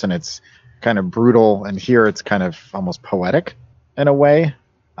 vicious and it's kind of brutal. And here it's kind of almost poetic in a way.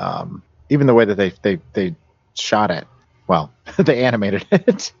 Even the way that they shot it. Well, they animated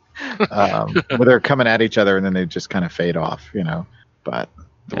it, where they're coming at each other and then they just kind of fade off, But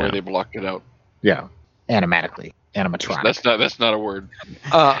the way they blocked it out. Yeah, animatronic. That's not a word.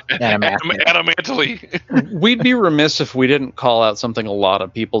 Animatically. We'd be remiss if we didn't call out something a lot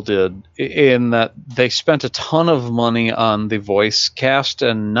of people did, in that they spent a ton of money on the voice cast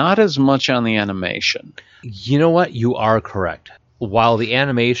and not as much on the animation. You know what? You are correct. While the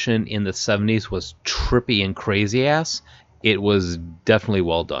animation in the 70s was trippy and crazy ass, it was definitely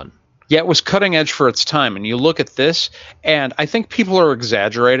well done. Yeah, it was cutting edge for its time. And you look at this, and I think people are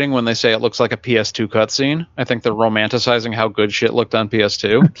exaggerating when they say it looks like a PS2 cutscene. I think they're romanticizing how good shit looked on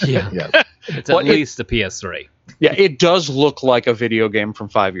PS2. Yeah. It's at least a PS3. Yeah, it does look like a video game from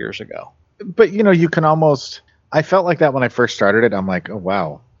 5 years ago. But, you can almost... I felt like that when I first started it. I'm like, oh,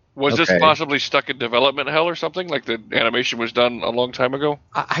 wow. Was this Okay. possibly stuck in development hell or something? Like the animation was done a long time ago?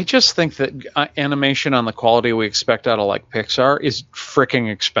 I just think that animation on the quality we expect out of like Pixar is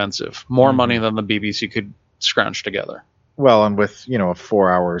freaking expensive. More money than the BBC could scrounge together. Well, and with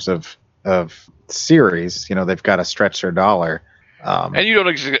 4 hours of series, they've got to stretch their dollar. And you don't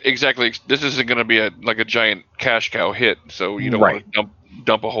exactly. This isn't going to be a giant cash cow hit, so you don't Right. want to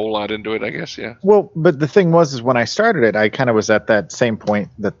dump a whole lot into it. I guess, yeah. Well, but the thing is when I started it, I kind of was at that same point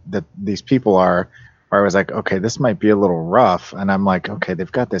that these people are, where I was like, okay, this might be a little rough, and I'm like, okay,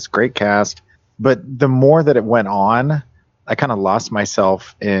 they've got this great cast, but the more that it went on, I kind of lost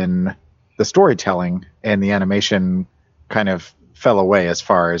myself in the storytelling, and the animation kind of fell away as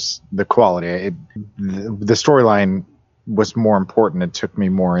far as the quality. The storyline was more important. It took me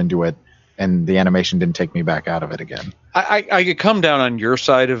more into it, and the animation didn't take me back out of it again. I could come down on your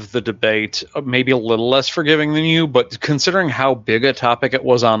side of the debate, maybe a little less forgiving than you, but considering how big a topic it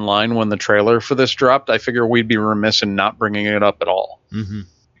was online when the trailer for this dropped, I figure we'd be remiss in not bringing it up at all. Mm-hmm.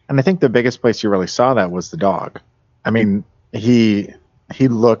 And I think the biggest place you really saw that was the dog. I mean, he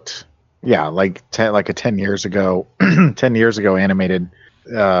looked, like a 10 years ago, 10 years ago animated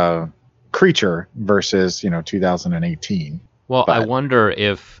creature versus 2018. Well, But- I wonder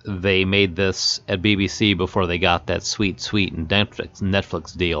if they made this at BBC before they got that sweet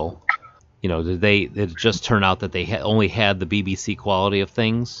Netflix deal. Did it just turn out that they only had the BBC quality of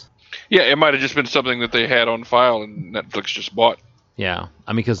things? Yeah, it might have just been something that they had on file and Netflix just bought. Yeah,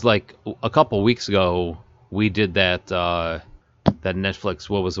 I mean, because like a couple weeks ago, we did that Netflix.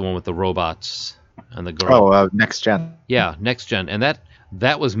 What was the one with the robots and the girl? Next Gen. Yeah, Next Gen, and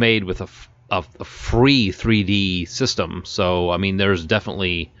that was made with a free 3D system. So I mean, there's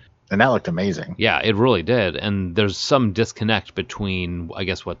definitely, And that looked amazing. yeah, it really did. And there's some disconnect between, I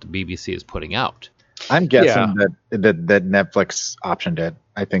guess, what the BBC is putting out. I'm guessing that Netflix optioned it.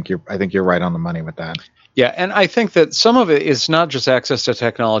 I think you're right on the money with that. Yeah, and I think that some of it is not just access to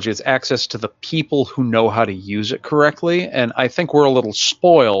technology, it's access to the people who know how to use it correctly. And I think we're a little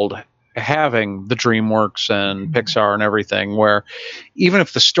spoiled having the DreamWorks and Pixar and everything, where even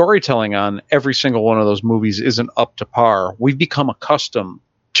if the storytelling on every single one of those movies isn't up to par, we've become accustomed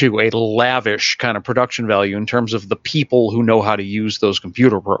to a lavish kind of production value in terms of the people who know how to use those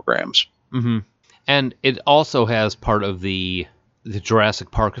computer programs. Mm-hmm. And it also has part of the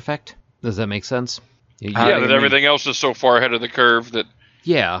Jurassic Park effect. Does that make sense? That everything else is so far ahead of the curve that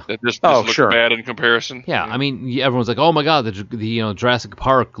Yeah. that this looks bad in comparison. Yeah, I mean, everyone's like, "Oh my God, the Jurassic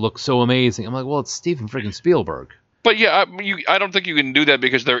Park looks so amazing." I'm like, "Well, it's Steven freaking Spielberg." But yeah, I don't think you can do that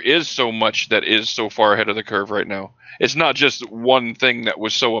because there is so much that is so far ahead of the curve right now. It's not just one thing that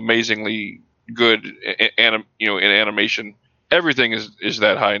was so amazingly good, in animation. Everything is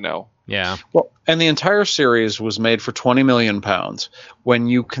that high now. Yeah. Well, and the entire series was made for £20 million. When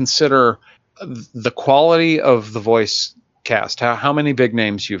you consider the quality of the voice cast, how many big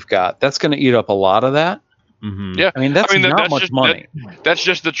names you've got, that's going to eat up a lot of that. Mm-hmm. Yeah, I mean, that's not much money. That's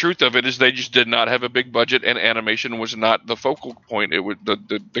just the truth of it. Is they just did not have a big budget, and animation was not the focal point. It was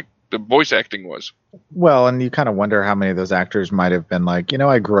the voice acting was. Well, and you kind of wonder how many of those actors might have been like,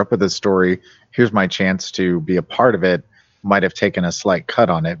 I grew up with this story. Here's my chance to be a part of it. Might have taken a slight cut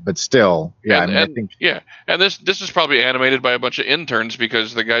on it, but still, yeah. I think and this is probably animated by a bunch of interns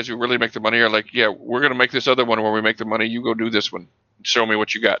because the guys who really make the money are like, yeah, we're gonna make this other one where we make the money. You go do this one. Show me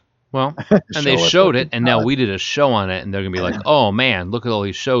what you got. Well, and they showed it, and now we did a show on it, and they're gonna be like, "Oh man, look at all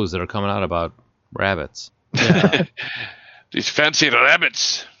these shows that are coming out about rabbits." Yeah. These fancy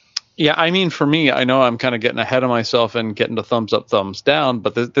rabbits. Yeah, I mean, for me, I know I'm kind of getting ahead of myself and getting to thumbs up, thumbs down,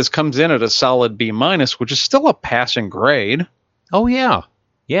 but this comes in at a solid B-, which is still a passing grade. Oh yeah,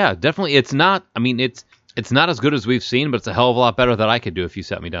 yeah, definitely. It's not. I mean, it's not as good as we've seen, but it's a hell of a lot better than I could do if you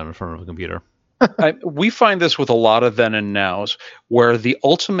sat me down in front of a computer. We find this with a lot of then and nows, where the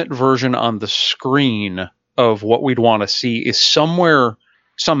ultimate version on the screen of what we'd want to see is somewhere,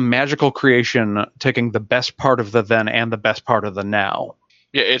 some magical creation taking the best part of the then and the best part of the now.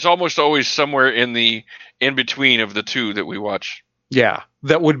 Yeah, it's almost always somewhere in between of the two that we watch. Yeah,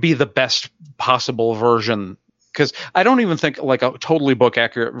 that would be the best possible version. Because I don't even think like a totally book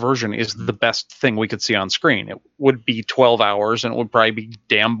accurate version is the best thing we could see on screen. It would be 12 hours and it would probably be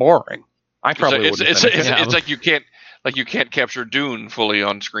damn boring. I probably would. It's like you can't capture Dune fully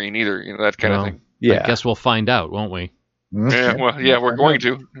on screen either. That kind of thing. Yeah, I guess we'll find out, won't we? Yeah, well, yeah, we're going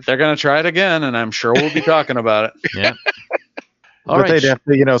to. They're going to try it again, and I'm sure we'll be talking about it. Yeah. But they'd have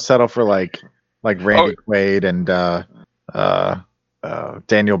to, settle for like Randy Quaid and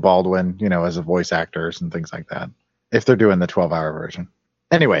Daniel Baldwin, as a voice actors and things like that, if they're doing the 12-hour version.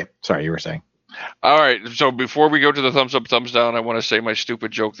 Anyway, sorry, you were saying. All right. So before we go to the thumbs up, thumbs down, I want to say my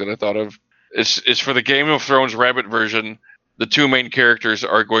stupid joke that I thought of. It's for the Game of Thrones Rabbit version. The two main characters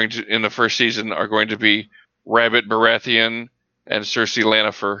are going to in the first season are going to be Rabbit Baratheon and Cersei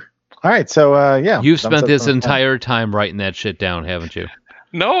Lannifer. All right, so yeah. You've thumbs spent up, this thumbs down. entire time writing that shit down, haven't you?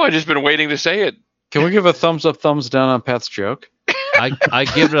 No, I just been waiting to say it. Can we give a thumbs up, thumbs down on Pat's joke? I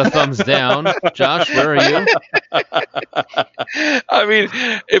give it a thumbs down. Josh, where are you? I mean,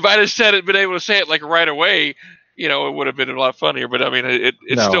 if I'd have said it, been able to say it like right away, it would have been a lot funnier. But I mean, it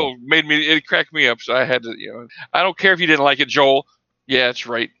No. still it cracked me up. So I had to, I don't care if you didn't like it, Joel. Yeah, that's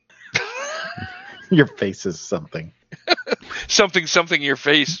right. Your face is something. Something your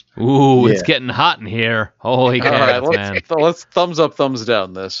face. Ooh, it's Yeah. getting hot in here. Holy All right, cow, man. let's thumbs up, thumbs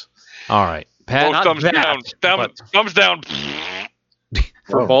down this. All right. Pat, Oh, not thumbs that, down. but- Thumbs down.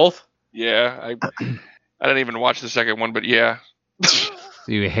 For Whoa. both? Yeah, I didn't even watch the second one, but yeah.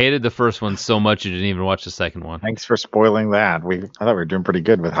 You hated the first one so much you didn't even watch the second one. Thanks for spoiling that. I thought we were doing pretty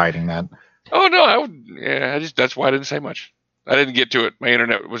good with hiding that. Oh no, that's why I didn't say much. I didn't get to it. My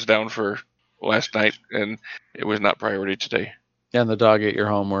internet was down for last night, and it was not priority today. And the dog ate your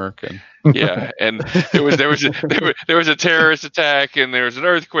homework. And Yeah, and there was a terrorist attack, and there was an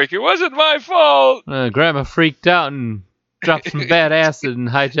earthquake. It wasn't my fault. Grandma freaked out and dropped some bad acid and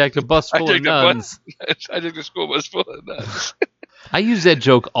hijacked a bus full of Hijacked a nuns. I think the school bus full of nuns. I use that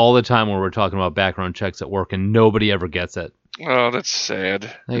joke all the time when we're talking about background checks at work, and nobody ever gets it. Oh, that's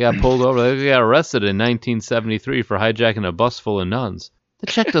sad. They got pulled over. They got arrested in 1973 for hijacking a bus full of nuns. The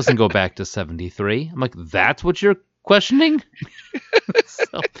check doesn't go back to 73. I'm like, that's what you're questioning?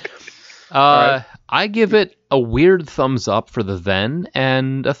 I give it a weird thumbs up for the then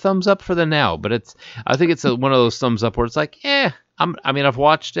and a thumbs up for the now. But I think it's one of those thumbs up where it's like, I've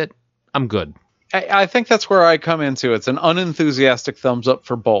watched it. I'm good. I think that's where I come into. It's an unenthusiastic thumbs up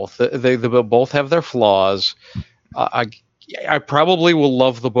for both. They both have their flaws. I probably will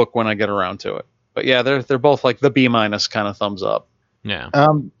love the book when I get around to it. But yeah, they're both like the B- kind of thumbs up. Yeah.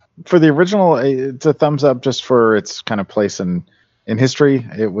 For the original, it's a thumbs up just for its kind of place in history.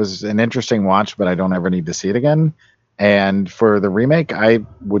 It was an interesting watch, but I don't ever need to see it again. And for the remake, I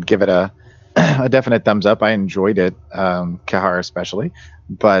would give it a definite thumbs up. I enjoyed it, Kahar especially.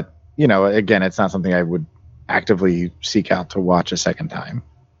 But, again, it's not something I would actively seek out to watch a second time.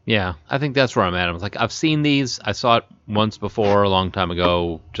 Yeah, I think that's where I'm at. I was like, I've seen these. I saw it once before, a long time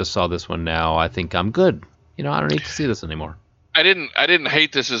ago. Just saw this one now. I think I'm good. I don't need to see this anymore. I didn't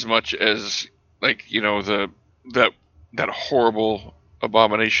hate this as much as that horrible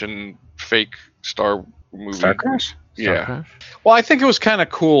abomination fake Star movie. Star Crash? Yeah. Crash? Well, I think it was kind of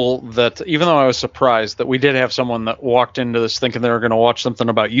cool that even though I was surprised that we did have someone that walked into this thinking they were going to watch something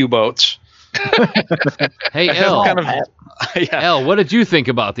about U-boats. Hey, El. Yeah. El, what did you think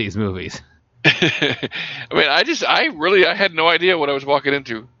about these movies? I mean, I had no idea what I was walking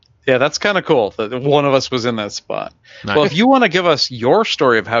into. Yeah, that's kind of cool that one of us was in that spot. Nice. Well, if you want to give us your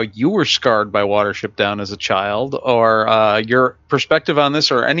story of how you were scarred by Watership Down as a child, or your perspective on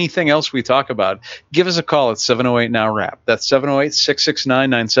this, or anything else we talk about, give us a call at 708-NOW-RAP. That's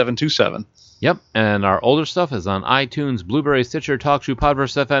 708-669-9727. Yep, and our older stuff is on iTunes, Blueberry, Stitcher, TalkShoe,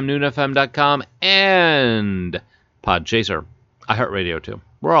 Podverse FM, NoonFM.com, and Podchaser. iHeartRadio, too.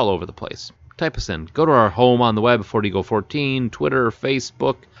 We're all over the place. Type us in. Go to our home on the web, 40Go14, Twitter,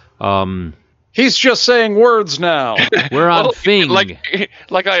 Facebook. He's just saying words now. We're on Fing. Like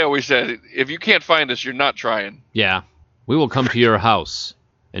I always said, if you can't find us, you're not trying. Yeah. We will come to your house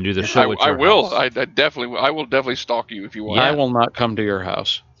and do the show at your I will. house. I will definitely stalk you if you want. Yeah. I will not come to your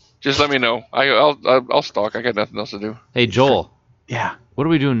house. Just let me know. I'll stalk. I got nothing else to do. Hey, Joel, Yeah. what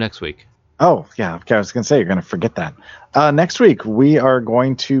are we doing next week? Oh, yeah. Okay, I was going to say, you're going to forget that. Next week, we are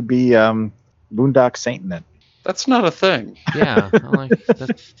going to be Boondock Sainting it. That's not a thing. Yeah. When are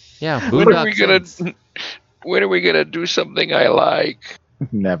we Boondock gonna? When are we gonna do something I like?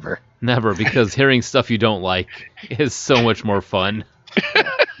 Never. Never, because hearing stuff you don't like is so much more fun.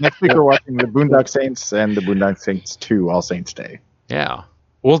 Next week, we're watching the Boondock Saints and the Boondock Saints 2 All Saints Day. Yeah.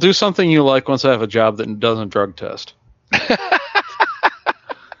 We'll do something you like once I have a job that doesn't drug test.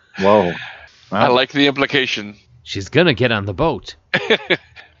 Whoa. I like the implication She's going to get on the boat.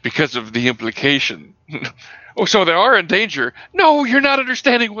 because of the implication. Oh, so they are in danger. No, you're not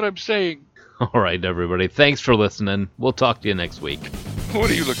understanding what I'm saying. All right, everybody. Thanks for listening. We'll talk to you next week. What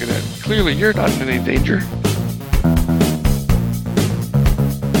are you looking at? Clearly, you're not in any danger.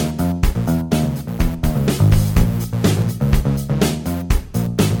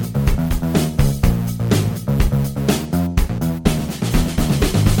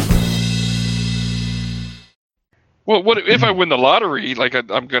 Well, what if I win the lottery? Like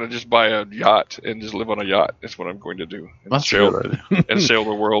I'm going to just buy a yacht and just live on a yacht. That's what I'm going to do. And sail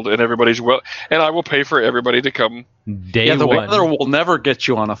the world, and everybody's and I will pay for everybody to come. Day the one. weather will never get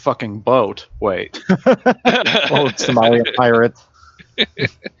you on a fucking boat. Wait. Somalian pirates.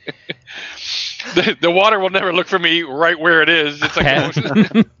 The water will never look for me right where it is. It's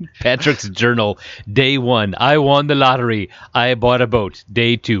like Patrick's journal. Day 1, I won the lottery. I bought a boat.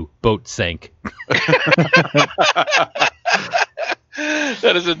 Day 2, boat sank.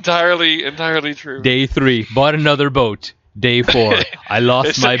 That is entirely true. Day 3, bought another boat. Day 4, I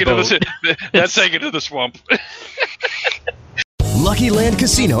lost my boat. That sank into the swamp. Lucky Land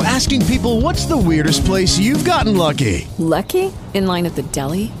Casino, asking people, what's the weirdest place you've gotten lucky? Lucky? In line at the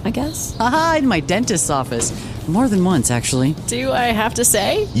deli, I guess? Aha, in my dentist's office. More than once, actually. Do I have to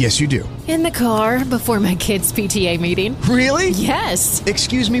say? Yes, you do. In the car before my kids' PTA meeting. Really? Yes.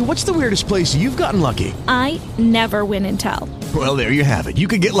 Excuse me, what's the weirdest place you've gotten lucky? I never win and tell. Well, there you have it. You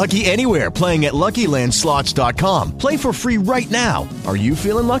can get lucky anywhere, playing at LuckyLandSlots.com. Play for free right now. Are you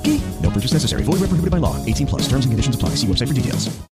feeling lucky? No purchase necessary. Void where prohibited by law. 18+. Terms and conditions apply. See website for details.